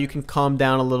 now you can calm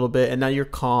down a little bit, and now you're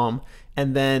calm.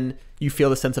 And then you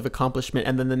feel the sense of accomplishment.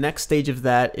 And then the next stage of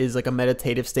that is like a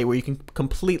meditative state where you can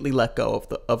completely let go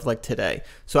of like today.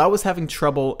 So I was having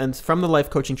trouble. And from the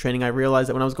life coaching training, I realized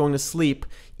that when I was going to sleep,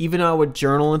 even though I would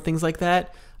journal and things like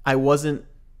that, I wasn't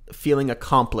feeling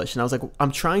accomplished. And I was like,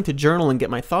 I'm trying to journal and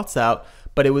get my thoughts out,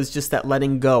 but it was just that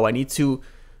letting go. I need to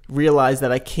realize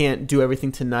that I can't do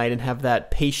everything tonight and have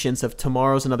that patience of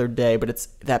tomorrow's another day. But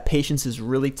that patience is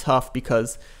really tough,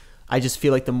 because I just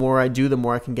feel like the more I do, the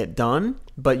more I can get done.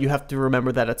 But you have to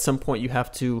remember that at some point you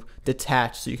have to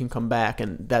detach so you can come back,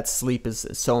 and that sleep is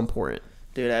so important.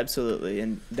 Dude, absolutely.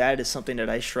 And that is something that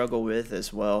I struggle with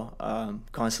as well.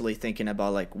 Constantly thinking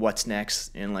about like what's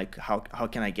next, and like how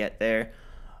can I get there.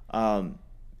 And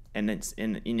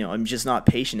you know, I'm just not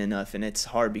patient enough, and it's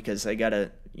hard because I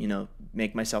gotta, you know,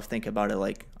 make myself think about it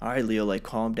like, all right, Leo, like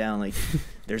calm down, like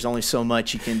there's only so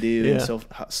much you can do, and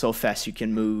so fast you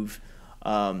can move.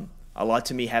 A lot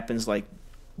to me happens like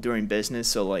during business.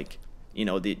 So like, you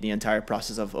know, the entire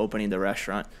process of opening the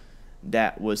restaurant,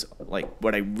 that was like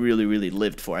what I really, really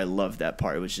lived for. I loved that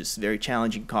part. It was just very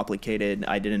challenging, complicated.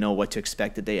 I didn't know what to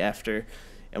expect the day after.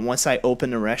 And once I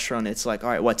opened the restaurant, it's like, all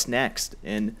right, what's next?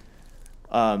 And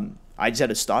I just had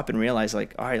to stop and realize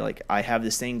like, all right, like I have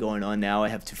this thing going on now. I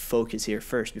have to focus here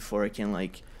first before I can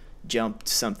like jump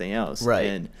to something else. Right.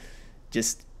 And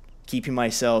just keeping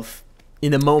myself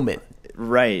in the moment.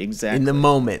 Right, exactly. In the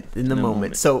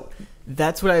moment. So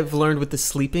that's what I've learned with the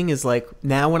sleeping, is like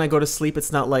now when I go to sleep,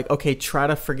 it's not like, okay, try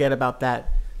to forget about that.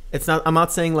 I'm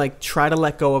not saying like try to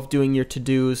let go of doing your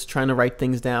to-dos, trying to write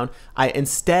things down.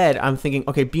 Instead, I'm thinking,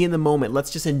 okay, be in the moment.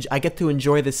 Let's just I get to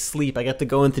enjoy this sleep. I get to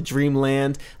go into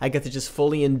dreamland. I get to just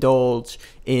fully indulge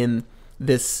in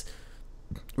this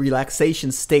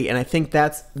relaxation state. And I think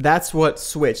that's what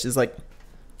switched, is like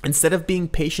instead of being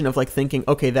patient of like thinking,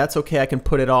 okay, that's okay, I can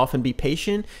put it off and be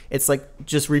patient, it's like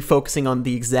just refocusing on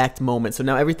the exact moment. So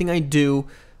now everything I do,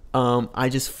 I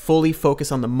just fully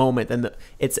focus on the moment, and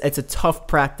it's a tough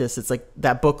practice. It's like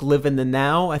that book, Live in the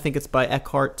Now. I think it's by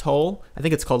Eckhart Tolle. I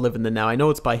think it's called Live in the Now. I know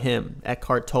it's by him,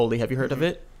 Eckhart Tolle. Have you heard of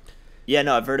it? Yeah,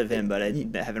 no, I've heard of him, but I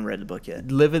haven't read the book yet.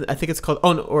 I think it's called,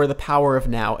 or The Power of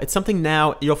Now. It's something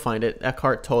now, you'll find it,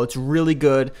 Eckhart Tolle. It's really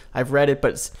good. I've read it,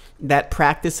 but that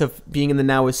practice of being in the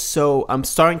now is so, I'm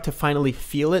starting to finally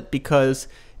feel it because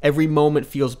every moment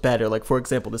feels better. Like, for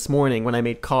example, this morning when I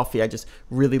made coffee, I just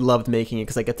really loved making it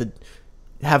because I get to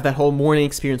have that whole morning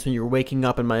experience when you're waking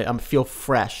up and I feel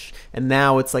fresh. And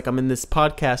now it's like I'm in this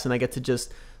podcast and I get to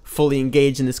just fully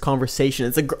engage in this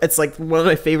conversation. It's like one of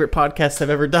my favorite podcasts I've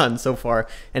ever done so far.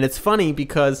 And it's funny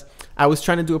because I was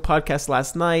trying to do a podcast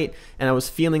last night and I was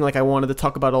feeling like I wanted to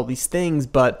talk about all these things,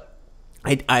 but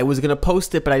I was going to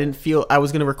post it, but I didn't feel, I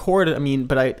was going to record it,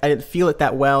 but I didn't feel it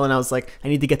that well, and I was like, I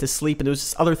need to get to sleep, and there was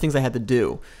just other things I had to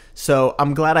do. So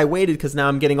I'm glad I waited, because now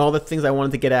I'm getting all the things I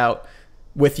wanted to get out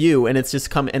with you, and it's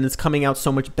coming out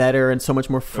so much better and so much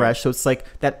more fresh. Right. So it's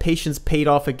like that patience paid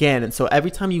off again. And so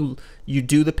every time you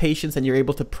do the patience and you're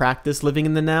able to practice living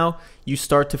in the now, you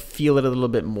start to feel it a little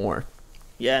bit more.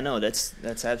 Yeah, no, that's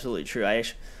absolutely true.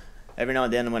 Every now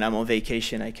and then when I'm on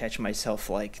vacation, I catch myself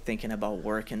like thinking about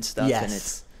work and stuff.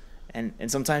 Yes. And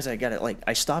sometimes I gotta, like,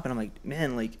 I stop and I'm like,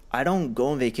 man, like, I don't go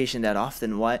on vacation that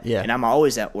often. What? Yeah. And I'm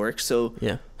always at work. So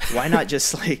yeah. Why not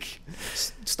just like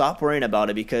stop worrying about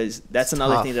it? Because that's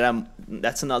another thing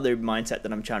that's another mindset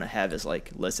that I'm trying to have is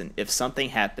like, listen, if something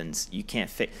happens, you can't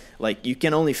fix, like, you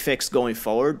can only fix going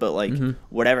forward, but like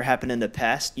whatever happened in the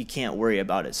past, you can't worry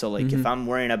about it. So like if I'm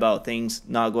worrying about things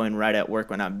not going right at work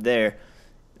when I'm there,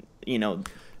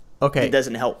 okay, it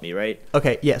doesn't help me, right?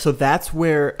 Okay, yeah, so that's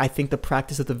where I think the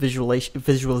practice of the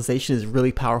visualization is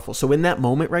really powerful. So in that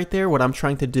moment right there, what I'm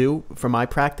trying to do for my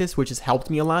practice, which has helped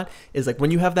me a lot, is like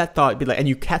when you have that thought, be like, and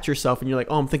you catch yourself and you're like,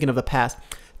 oh, I'm thinking of the past.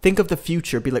 Think of the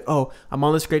future. Be like, oh, I'm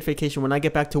on this great vacation. When I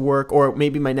get back to work, or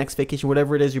maybe my next vacation,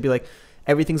 whatever it is, you'll be like,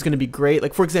 everything's going to be great.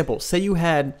 Like, for example, say you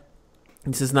had,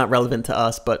 this is not relevant to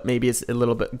us, but maybe it's a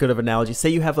little bit good of an analogy. Say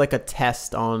you have like a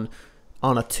test on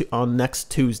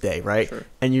next Tuesday, right? Sure.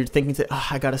 And you're thinking,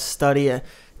 I got to study. It's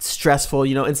stressful.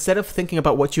 Instead of thinking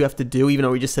about what you have to do, even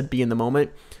though we just said be in the moment,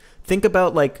 think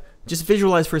about like, just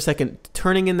visualize for a second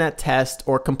turning in that test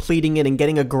or completing it and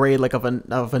getting a grade like of an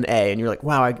A, and you're like,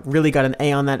 wow, I really got an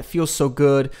A on that. It feels so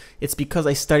good. It's because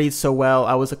I studied so well.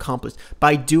 I was accomplished.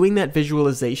 By doing that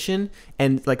visualization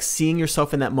and like seeing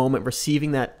yourself in that moment,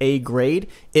 receiving that A grade,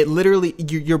 it literally,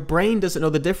 your brain doesn't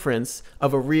know the difference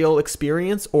of a real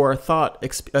experience or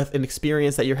an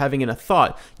experience that you're having in a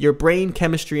thought. Your brain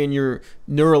chemistry and your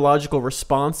neurological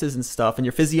responses and stuff and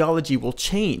your physiology will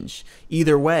change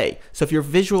either way. So if you're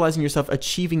visualizing yourself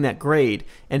achieving that grade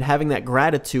and having that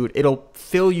gratitude, it'll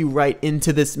fill you right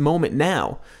into this moment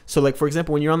now. So like, for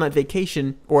example, when you're on that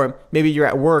vacation, or maybe you're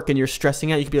at work and you're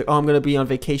stressing out, you could be like, oh, I'm going to be on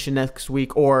vacation next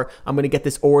week, or I'm going to get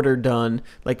this order done.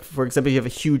 Like, for example, you have a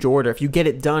huge order. If you get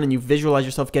it done and you visualize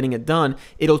yourself getting it done,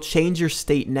 it'll change your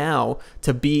state now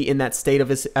to be in that state of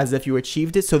as if you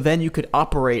achieved it. So then you could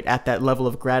operate at that level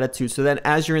of gratitude. So then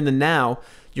as you're in the now,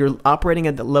 you're operating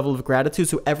at the level of gratitude.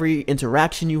 So every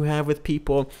interaction you have with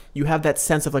people, you have that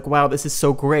sense of like, wow, this is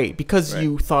so great, because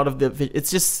you thought of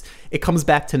it comes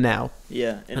back to now.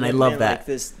 Yeah. And I love that. Like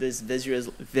this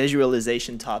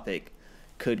visualization topic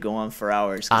could go on for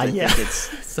hours. Yeah. I think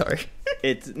it's, sorry.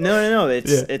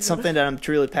 It's something that I'm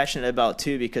truly passionate about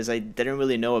too, because I didn't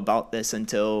really know about this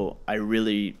until I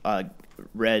really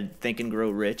read Think and Grow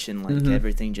Rich, and like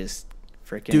everything just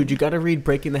freaking. Dude, you got to read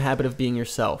Breaking the Habit of Being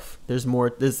Yourself. There's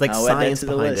like science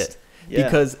behind it. Yeah.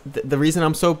 Because the reason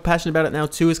I'm so passionate about it now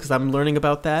too is because I'm learning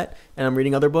about that and I'm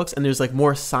reading other books, and there's like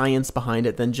more science behind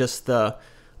it than just the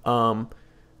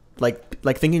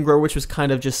like Think and Grow, which was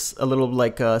kind of just a little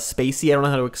like spacey. I don't know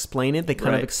how to explain it. They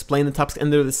kind of explain the topics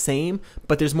and they're the same,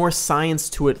 but there's more science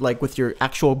to it, like with your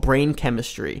actual brain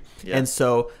chemistry. Yeah. And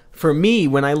so for me,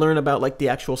 when I learn about like the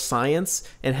actual science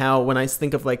and how, when I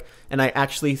think of like, and I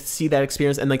actually see that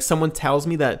experience, and like someone tells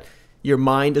me that your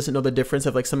mind doesn't know the difference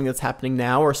of like something that's happening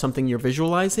now or something you're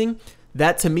visualizing,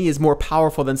 that to me is more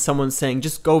powerful than someone saying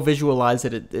just go visualize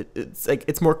it. It's like,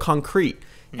 it's more concrete,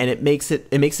 and it makes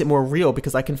it more real,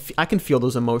 because I can feel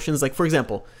those emotions. Like, for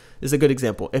example, this is a good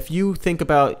example. If you think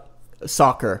about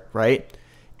soccer, right?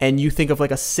 And you think of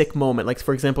like a sick moment, like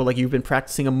for example, like you've been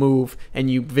practicing a move and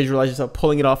you visualize yourself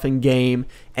pulling it off in game,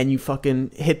 and you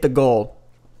fucking hit the goal,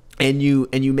 and you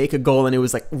make a goal, and it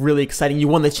was like really exciting. You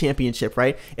won the championship,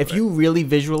 right? If you really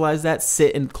visualize that,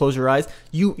 sit and close your eyes,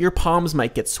 your palms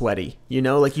might get sweaty,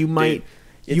 like you might.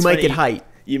 You might get height.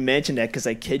 You mentioned that because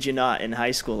I kid you not, in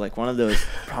high school, like one of those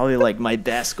probably like my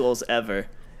best goals ever.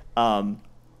 And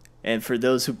for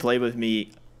those who play with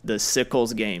me, the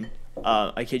sickles game,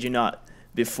 I kid you not,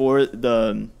 before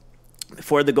the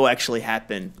goal actually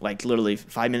happened, like literally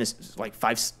 5 minutes, like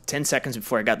 10 seconds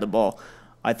before I got the ball,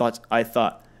 I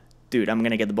thought, dude, I'm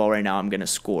gonna get the ball right now. I'm gonna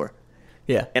score.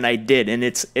 Yeah. And I did, and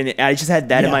I just had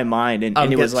that in my mind, and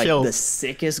it was like chills. the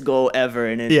sickest goal ever.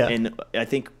 And I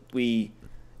think we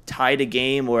tied a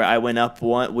game where I went up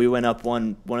one, we went up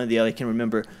one of the other, I can't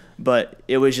remember, but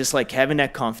it was just like having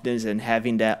that confidence and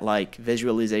having that like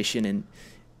visualization, and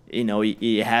you know,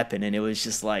 it happened, and it was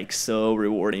just like so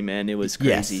rewarding, man. It was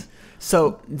crazy. Yes.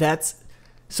 So that's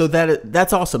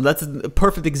awesome. That's a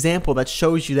perfect example that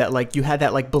shows you that like you had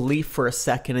that like belief for a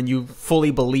second, and you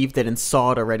fully believed it and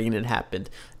saw it already, and it happened.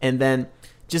 And then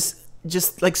just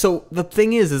like, so the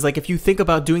thing is like if you think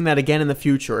about doing that again in the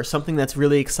future, or something that's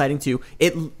really exciting to you,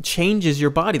 it changes your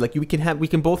body. Like we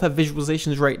can both have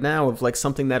visualizations right now of like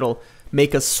something that'll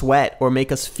make us sweat or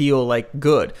make us feel like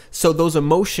good. So those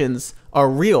emotions are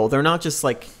real. They're not just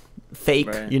like fake,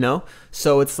 right. You know?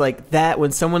 So it's like that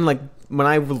when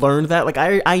I learned that, like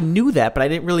I knew that, but I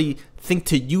didn't really think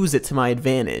to use it to my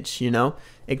advantage, you know?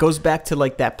 It goes back to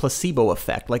like that placebo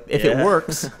effect. Like if it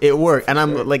works, it works. And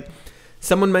I'm like,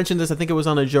 someone mentioned this, I think it was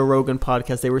on a Joe Rogan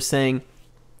podcast. They were saying,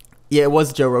 yeah, it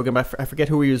was Joe Rogan, but I forget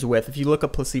who he was with. If you look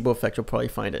up placebo effect, you'll probably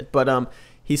find it. But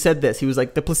he said this. He was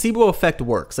like, the placebo effect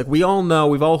works. Like we all know,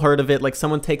 we've all heard of it. Like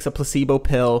someone takes a placebo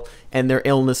pill and their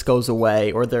illness goes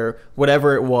away, or their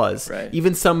whatever it was. Right.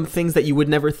 Even some things that you would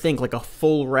never think, like a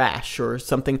full rash or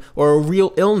something, or a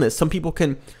real illness. Some people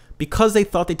can, because they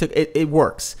thought they took it, it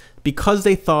works. Because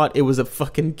they thought it was a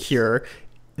fucking cure,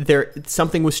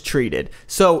 something was treated.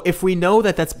 So if we know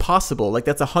that that's possible, like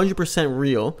that's 100%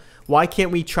 real, why can't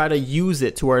we try to use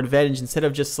it to our advantage instead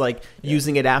of just like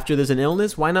using it after there's an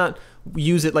illness? Why not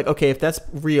use it like, okay, if that's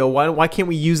real, why can't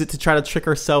we use it to try to trick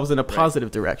ourselves in a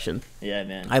positive direction? Yeah,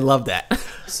 man. I love that.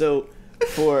 So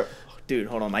dude,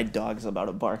 hold on, my dog's about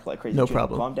to bark like crazy. No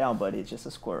problem. Calm down, buddy. It's just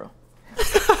a squirrel.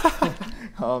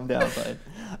 Calm down,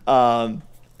 bud.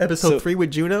 Episode 3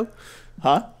 with Juno?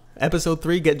 Huh? Episode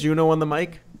 3, get Juno on the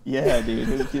mic? Yeah, dude.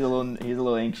 He's a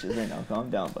little anxious right now.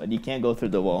 Calm down, bud. You can't go through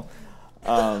the wall.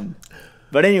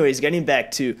 But anyways, getting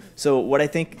back to, so what I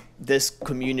think this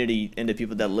community and the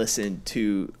people that listen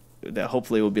to, that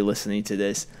hopefully will be listening to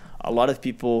this, a lot of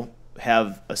people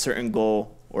have a certain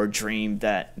goal or dream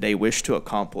that they wish to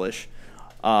accomplish.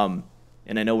 And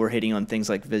I know we're hitting on things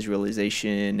like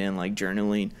visualization and like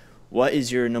journaling. What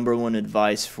is your number one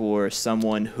advice for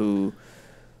someone who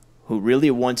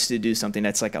really wants to do something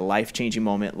that's like a life-changing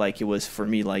moment, like it was for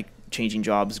me, like changing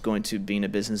jobs, going to being a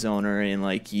business owner, and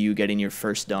like you getting your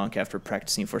first dunk after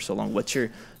practicing for so long? What's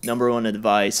your number one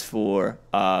advice for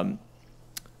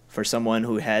someone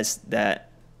who has that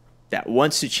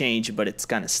wants to change but it's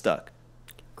kind of stuck?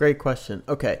 Great question.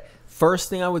 Okay, first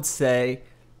thing I would say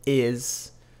is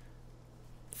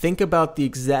think about the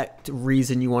exact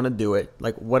reason you want to do it.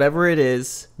 Like whatever it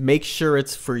is, make sure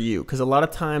it's for you. Because a lot of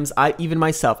times, even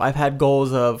myself, I've had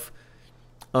goals of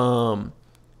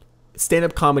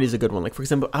stand-up comedy is a good one. Like for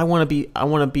example, I want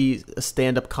to be a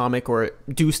stand-up comic or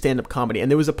do stand-up comedy. And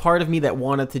there was a part of me that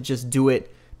wanted to just do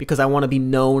it because I want to be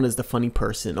known as the funny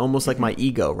person, almost like my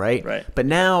ego, right? Right. But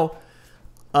now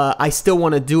I still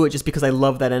want to do it just because I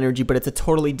love that energy, but it's a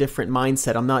totally different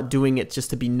mindset. I'm not doing it just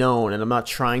to be known, and I'm not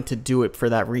trying to do it for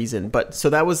that reason. But so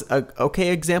that was a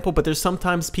okay example, but there's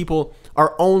sometimes people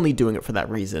are only doing it for that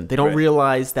reason. They don't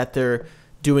realize that they're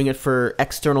doing it for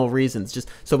external reasons.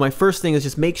 So my first thing is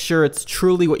just make sure it's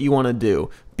truly what you want to do.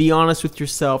 Be honest with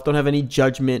yourself. Don't have any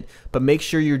judgment, but make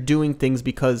sure you're doing things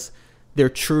because they're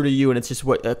true to you, and it's just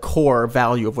what a core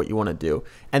value of what you want to do.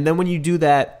 And then when you do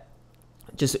that,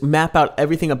 just map out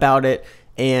everything about it.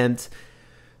 And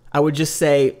I would just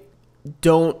say,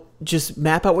 don't just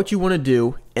map out what you want to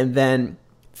do, and then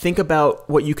think about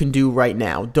what you can do right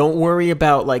now. Don't worry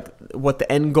about like what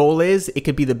the end goal is. It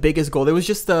could be the biggest goal. There was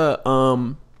just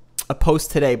a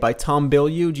post today by Tom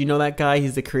Bilyeu. Do you know that guy?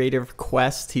 He's the creator of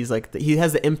Quest. He's like he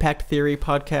has the Impact Theory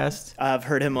podcast. I've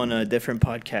heard him on a different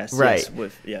podcast. Right.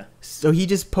 Yes, So he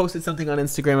just posted something on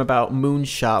Instagram about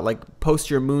moonshot. Like post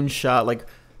your moonshot. Like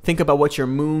think about what your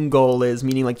moon goal is,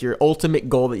 meaning like your ultimate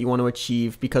goal that you want to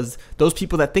achieve, because those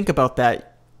people that think about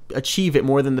that achieve it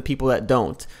more than the people that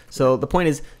don't. So the point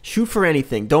is, shoot for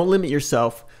anything. Don't limit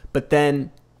yourself, but then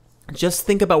just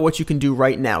think about what you can do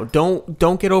right now.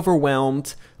 Don't get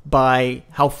overwhelmed by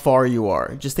how far you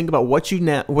are. Just think about what you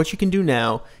can do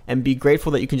now, and be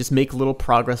grateful that you can just make little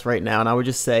progress right now. And I would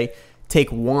just say,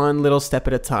 take one little step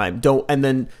at a time.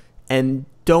 And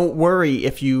don't worry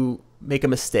if you make a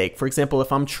mistake. For example,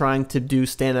 if I'm trying to do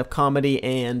stand-up comedy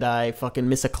and I fucking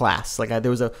miss a class, like there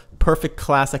was a perfect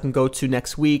class I can go to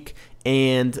next week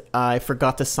and I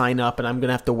forgot to sign up and I'm going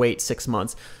to have to wait 6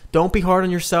 months. Don't be hard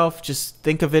on yourself. Just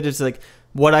think of it as like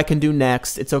what I can do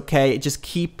next. It's okay. Just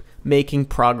keep making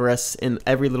progress in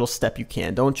every little step you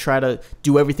can. Don't try to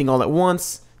do everything all at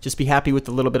once. Just be happy with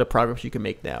the little bit of progress you can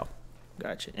make now.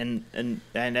 Gotcha. And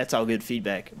that's all good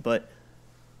feedback. But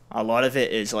a lot of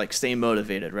it is like staying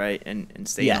motivated, right? And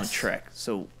staying on track.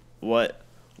 So what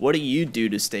do you do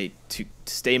to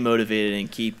stay motivated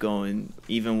and keep going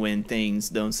even when things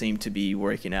don't seem to be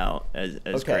working out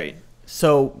as great?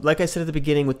 So like I said at the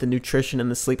beginning with the nutrition and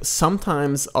the sleep,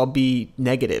 sometimes I'll be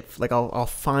negative. Like I'll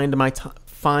find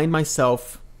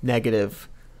myself negative.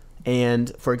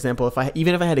 And for example, if I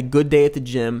had a good day at the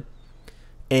gym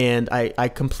and I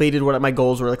completed what my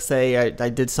goals were, like say I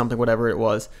did something, whatever it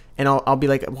was, and I'll be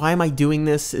like, why am I doing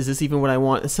this? Is this even what I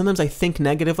want? And sometimes I think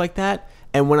negative like that.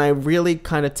 And when I really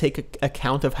kind of take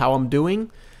account of how I'm doing,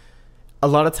 a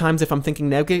lot of times if I'm thinking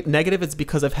negative, it's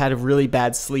because I've had a really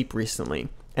bad sleep recently.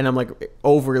 And I'm like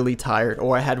overly tired,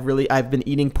 or I've been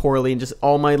eating poorly, and just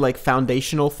all my like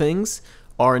foundational things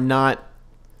are not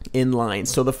in line.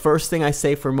 So the first thing I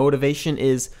say for motivation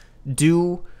is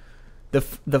do the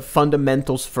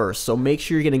fundamentals first. So make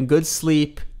sure you're getting good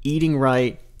sleep, eating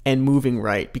right, and moving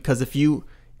right. Because if you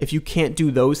can't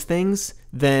do those things,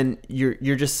 then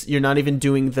you're not even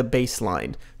doing the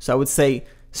baseline. So I would say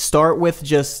start with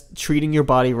just treating your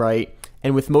body right.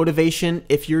 And with motivation,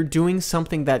 if you're doing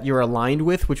something that you're aligned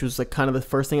with, which was like kind of the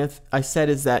first thing I said,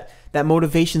 is that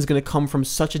motivation is going to come from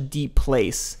such a deep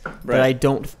place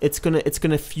that it's going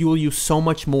to fuel you so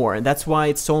much more. And that's why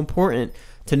it's so important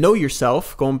to know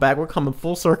yourself. Going back, we're coming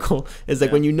full circle, is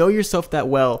like when you know yourself that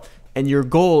well and your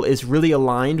goal is really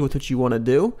aligned with what you want to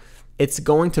do, it's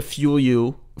going to fuel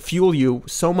you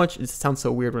so much. It sounds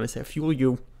so weird when I say fuel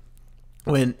you,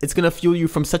 when it's going to fuel you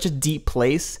from such a deep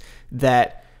place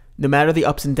that no matter the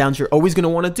ups and downs, you're always going to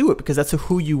want to do it because that's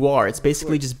who you are. It's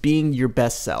basically just being your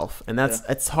best self. And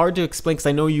it's hard to explain because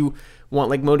I know you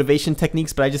want like motivation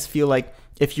techniques, but I just feel like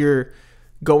if you're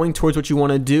going towards what you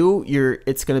want to do, you're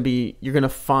going to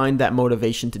find that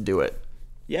motivation to do it.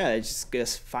 Yeah, it's just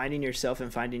guess finding yourself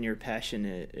and finding your passion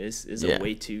is a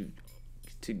way to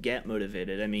get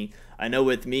motivated. I mean, I know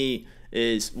with me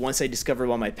is once I discovered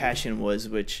what my passion was,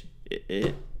 which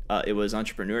it was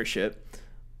entrepreneurship.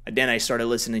 Then I started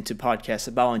listening to podcasts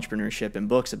about entrepreneurship and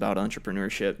books about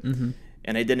entrepreneurship,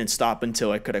 and I didn't stop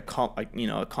until I could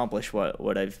accomplish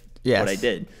what I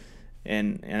did.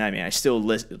 And I mean, I still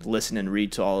listen and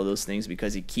read to all of those things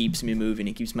because it keeps me moving,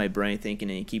 it keeps my brain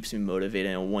thinking, and it keeps me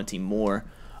motivated and wanting more.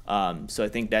 So I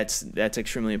think that's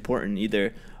extremely important.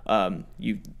 Either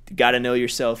you got to know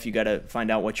yourself, you got to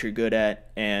find out what you're good at,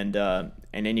 and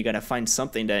then you got to find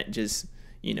something that just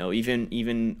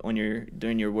even when you're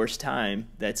during your worst time,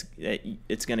 it's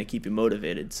going to keep you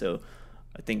motivated. So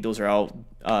I think those are all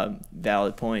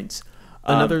valid points.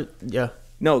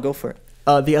 No, go for it.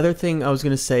 The other thing I was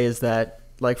going to say is that,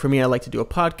 like, for me, I like to do a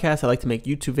podcast. I like to make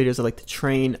YouTube videos. I like to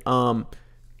train.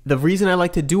 The reason I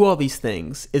like to do all these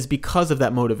things is because of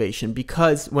that motivation.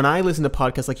 Because when I listen to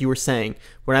podcasts, like you were saying,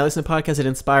 when I listen to podcasts, it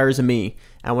inspires me.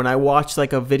 And when I watch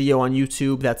like a video on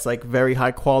YouTube that's like very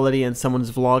high quality and someone's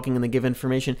vlogging and they give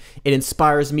information, it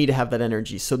inspires me to have that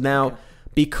energy. So now,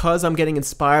 because I'm getting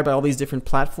inspired by all these different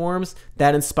platforms,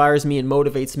 that inspires me and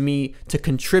motivates me to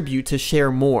contribute, to share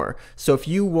more. So if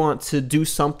you want to do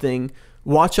something,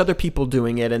 watch other people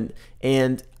doing it.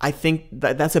 And I think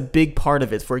that's a big part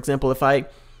of it. For example, if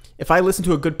I listen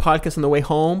to a good podcast on the way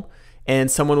home and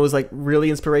someone was like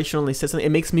really inspirational and they said something,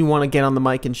 it makes me want to get on the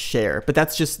mic and share. But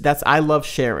I love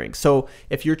sharing. So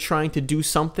if you're trying to do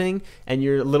something and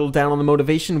you're a little down on the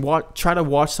motivation, try to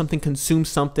watch something, consume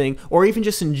something, or even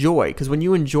just enjoy. Because when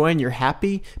you enjoy and you're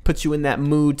happy, it puts you in that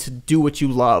mood to do what you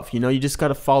love. You just got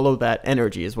to follow that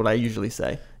energy is what I usually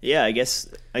say. Yeah, I guess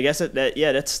that's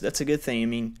a good thing. I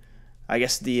mean, I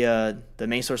guess the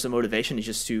main source of motivation is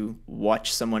just to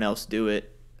watch someone else do it.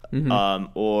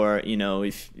 Or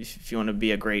if you want to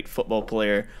be a great football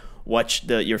player, watch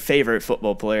your favorite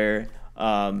football player,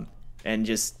 and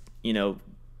just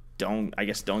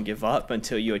don't give up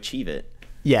until you achieve it.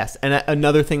 Yes, and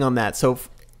another thing on that. So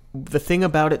the thing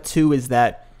about it too is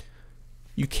that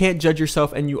you can't judge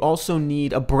yourself, and you also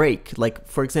need a break. Like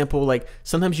for example, like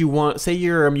sometimes say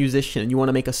you're a musician and you want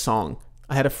to make a song.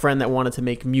 I had a friend that wanted to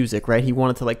make music, right? He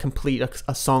wanted to like complete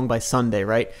a song by Sunday,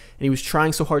 right? And he was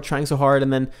trying so hard.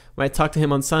 And then when I talked to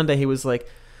him on Sunday, he was like,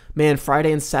 man,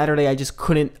 Friday and Saturday I just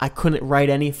couldn't write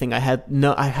anything. I had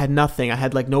nothing. I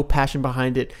had like no passion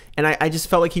behind it. And I just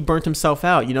felt like he burnt himself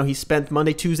out. You know, he spent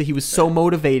Monday, Tuesday, he was so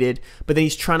motivated, but then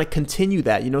he's trying to continue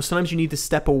that. You know, sometimes you need to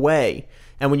step away.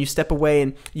 And when you step away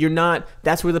and you're not,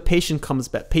 that's where the patience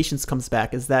comes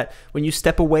back, is that when you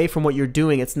step away from what you're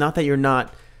doing, it's not that you're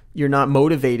not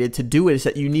motivated to do it, it's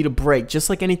that you need a break,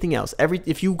 just like anything else.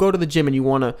 If you go to the gym and you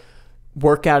want to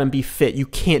work out and be fit, you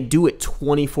can't do it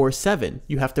 24/7.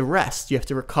 You have to rest, you have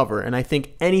to recover. And I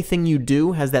think anything you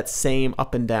do has that same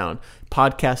up and down.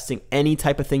 Podcasting, any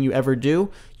type of thing you ever do,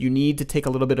 you need to take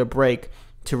a little bit of break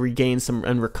to regain some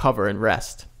and recover and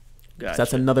rest. Gotcha. So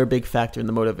that's another big factor in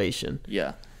the motivation.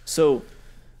 Yeah. So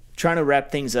trying to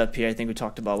wrap things up here, I think we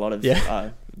talked about a lot of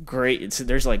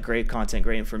there's like great content,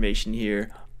 great information here.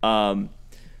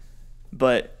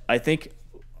 But I think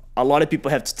a lot of people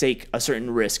have to take a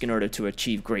certain risk in order to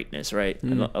achieve greatness, right?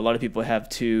 A lot of people have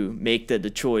to make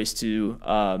the choice to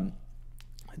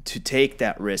take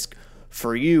that risk.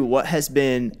 For you, what has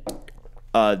been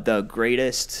the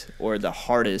greatest or the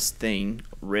hardest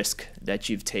risk that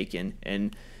you've taken,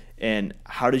 and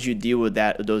how did you deal with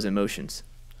those emotions?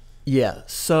 Yeah,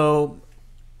 so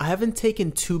I haven't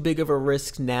taken too big of a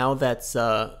risk now that's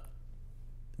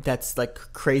like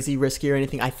crazy risky or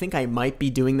anything. I think I might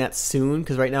be doing that soon,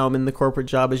 because right now I'm in the corporate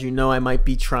job, as you know. I might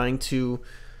be trying to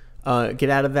get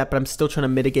out of that, but I'm still trying to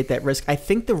mitigate that risk. I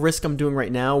think the risk I'm doing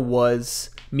right now was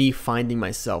me finding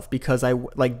myself, because I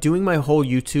like doing my whole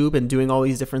YouTube and doing all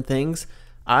these different things.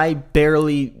 I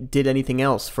barely did anything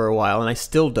else for a while, and I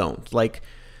still don't. Like,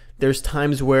 there's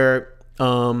times where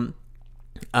I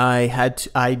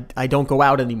don't go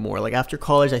out anymore. Like after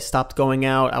college, I stopped going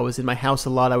out. I was in my house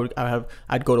a lot.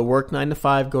 I'd go to work 9 to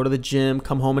 5, go to the gym,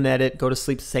 come home and edit, go to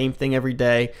sleep, same thing every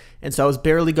day. And so I was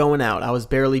barely going out. I was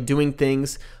barely doing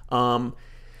things.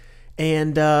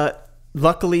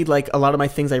 Luckily, like a lot of my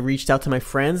things, I reached out to my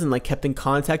friends and like kept in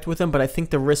contact with them. But I think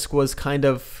the risk was kind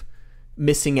of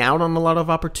missing out on a lot of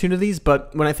opportunities.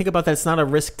 But when I think about that, it's not a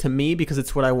risk to me, because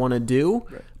it's what I want to do.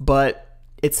 Right. But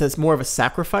it's as more of a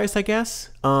sacrifice, I guess.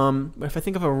 But if I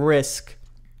think of a risk,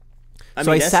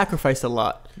 I sacrificed a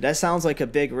lot. That sounds like a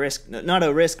big risk. Not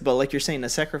a risk, but like you're saying, a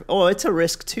sacrifice. Oh, it's a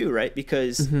risk too, right?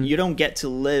 Because you don't get to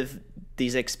live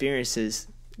these experiences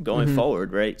going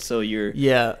forward, right? So you're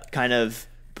kind of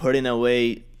putting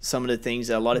away some of the things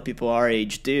that a lot of people our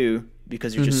age do,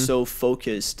 because you're just so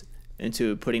focused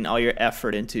into putting all your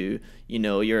effort into, you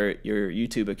know, your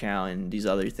YouTube account and these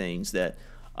other things that,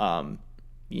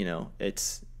 you know,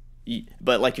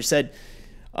 but like you said,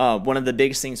 one of the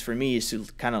biggest things for me is to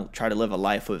kind of try to live a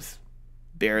life with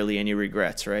barely any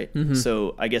regrets, right?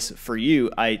 So I guess for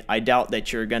you, I doubt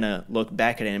that you're going to look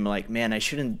back at it and be like, man, I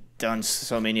shouldn't done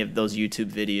so many of those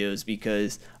YouTube videos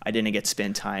because I didn't get to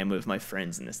spend time with my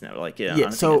friends and this and that. Like, I don't think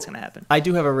that's going to happen. I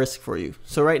do have a risk for you.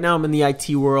 So right now I'm in the IT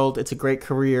world. It's a great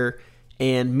career.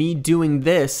 And me doing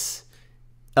this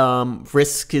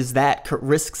risks that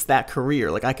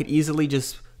career. Like I could easily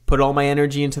just put all my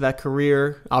energy into that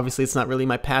career. Obviously, it's not really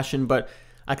my passion, but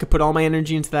I could put all my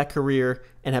energy into that career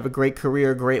and have a great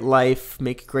career, great life,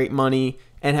 make great money,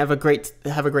 and have a great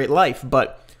life.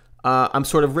 But I'm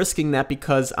sort of risking that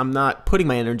because I'm not putting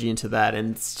my energy into that,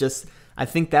 and it's just, I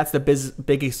think that's the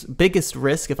biggest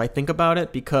risk if I think about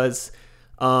it, because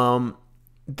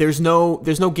there's no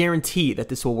guarantee that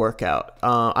this will work out.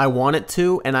 I want it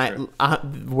to, and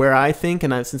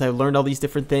since I've learned all these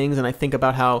different things, and I think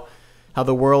about how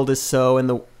the world is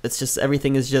it's just,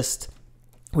 everything is just,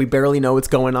 we barely know what's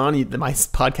going on. My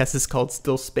podcast is called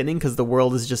Still Spinning because the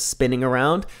world is just spinning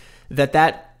around.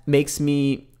 That makes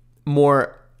me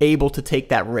more able to take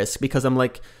that risk, because I'm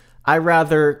like, I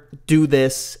rather do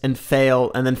this and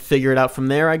fail and then figure it out from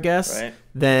there, I guess,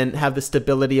 than have the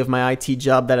stability of my IT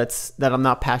job that I'm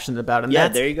not passionate about. And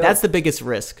there you go. That's the biggest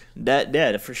risk.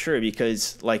 That for sure,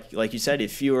 because like you said,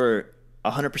 if you were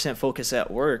 100% focused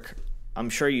at work, I'm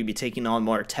sure you'd be taking on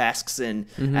more tasks and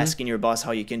asking your boss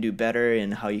how you can do better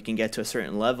and how you can get to a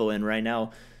certain level. And right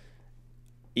now,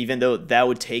 even though that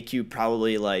would take you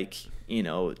probably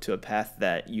to a path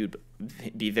that you'd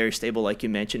be very stable, like you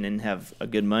mentioned, and have a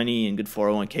good money and good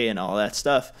 401k and all that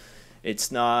stuff,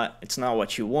 it's not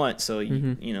what you want. So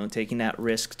taking that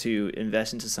risk to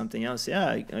invest into something else,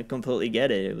 I completely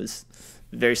get it. It was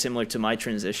very similar to my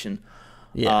transition.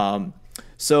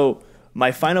 So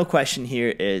my final question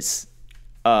here is,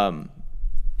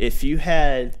 if you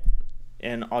had,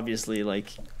 and obviously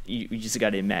you just got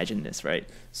to imagine this, right?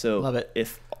 So love it.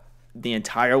 If the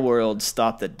entire world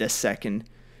stopped at this second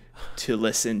to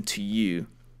listen to you,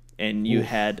 and you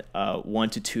had a 1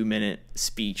 to 2 minute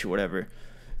speech or whatever,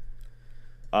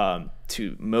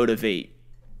 to motivate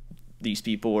these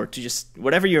people, or to just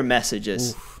whatever your message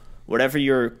is, whatever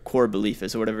your core belief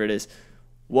is, or whatever it is,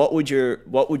 what would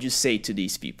you say to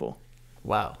these people?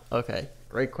 Wow. Okay.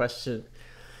 Great question.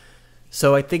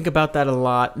 So I think about that a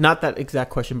lot. Not that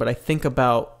exact question, but I think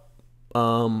about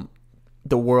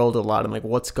the world a lot and like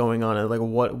what's going on and like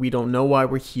what we don't know why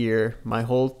we're here. My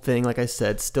whole thing, like I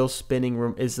said, still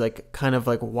spinning is like kind of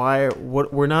like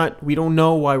we don't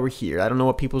know why we're here. I don't know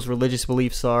what people's religious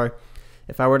beliefs are.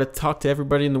 If I were to talk to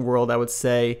everybody in the world, I would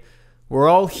say we're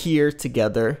all here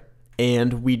together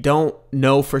and we don't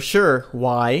know for sure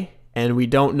why, and we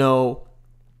don't know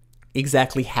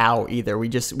exactly how either. We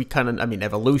kind of, I mean,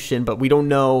 evolution, but we don't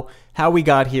know how we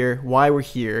got here, why we're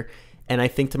here. And I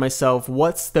think to myself,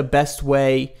 what's the best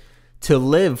way to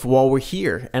live while we're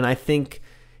here? And I think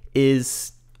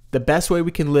is the best way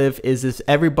we can live is if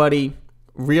everybody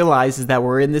realizes that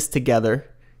we're in this together,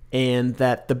 and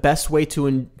that the best way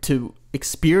to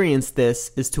experience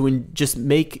this is to just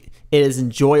make it as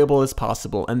enjoyable as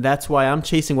possible. And that's why I'm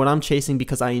chasing what I'm chasing,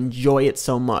 because I enjoy it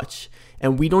so much.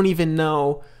 And we don't even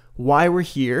know why we're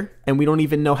here, and we don't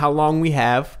even know how long we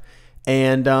have.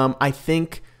 And I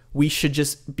think we should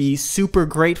just be super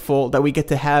grateful that we get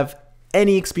to have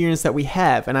any experience that we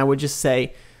have. And I would just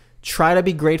say, try to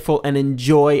be grateful and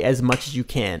enjoy as much as you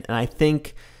can. And I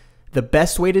think the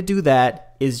best way to do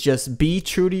that is just be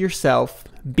true to yourself,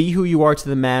 be who you are to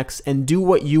the max, and do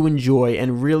what you enjoy,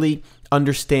 and really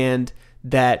understand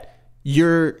that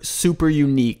you're super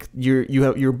unique.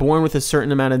 You're born with a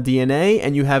certain amount of DNA,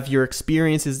 and you have your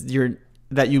experiences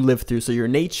that you live through. So your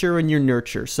nature and your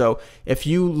nurture. So if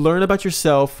you learn about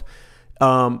yourself,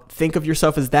 think of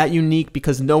yourself as that unique,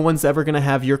 because no one's ever going to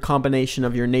have your combination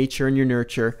of your nature and your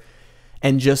nurture,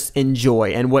 and just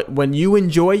enjoy. And when you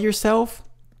enjoy yourself,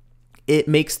 it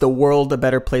makes the world a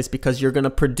better place, because you're going to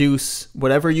produce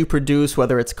whatever you produce,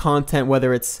 whether it's content,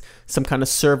 whether it's some kind of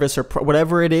service or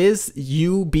whatever it is.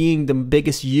 You being the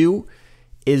biggest you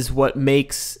is what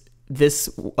makes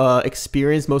this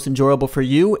experience most enjoyable for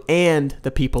you and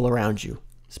the people around you.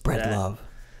 Spread love.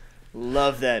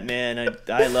 Love that, man.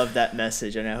 I love that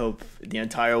message, and I hope the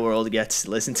entire world gets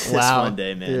to listen to this one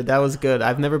day, man. Dude, that was good.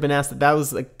 I've never been asked that. That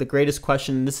was like the greatest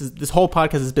question. This whole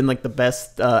podcast has been like the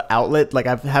best outlet. Like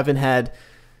I haven't had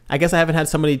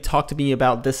somebody talk to me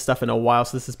about this stuff in a while,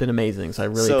 so this has been amazing. So I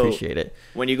really appreciate it.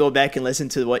 When you go back and listen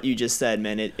to what you just said,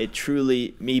 man, it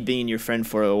truly, me being your friend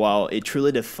for a while, it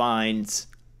truly defines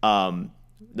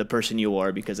the person you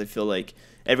are, because I feel like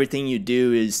everything you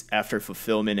do is after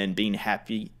fulfillment and being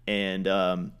happy, and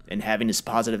having this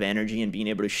positive energy, and being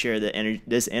able to share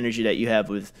this energy that you have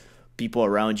with people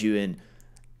around you. And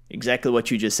exactly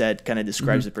what you just said kind of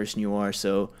describes the person you are.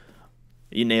 So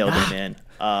you nailed it, man.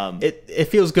 It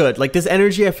feels good. Like this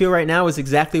energy I feel right now is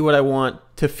exactly what I want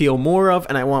to feel more of,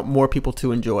 and I want more people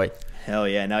to enjoy. Hell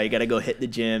yeah. Now you got to go hit the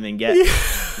gym and get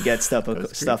stuff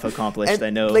accomplished. And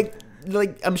I know.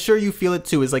 Like I'm sure you feel it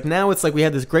too. Is like now it's like we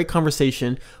had this great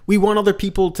conversation. We want other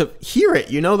people to hear it.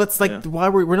 You know, that's like why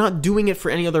we're not doing it for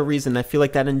any other reason. I feel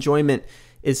like that enjoyment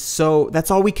is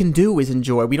that's all we can do is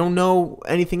enjoy. We don't know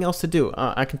anything else to do.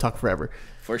 I can talk forever.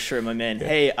 For sure, my man. Yeah.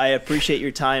 Hey, I appreciate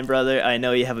your time, brother. I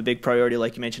know you have a big priority,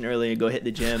 like you mentioned earlier. Go hit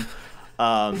the gym.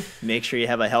 Make sure you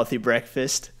have a healthy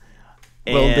breakfast.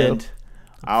 And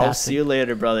I'll see you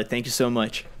later, brother. Thank you so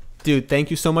much. Dude, thank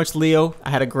you so much, Leo.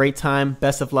 I had a great time.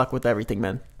 Best of luck with everything,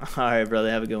 man. All right, brother.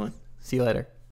 Have a good one. See you later.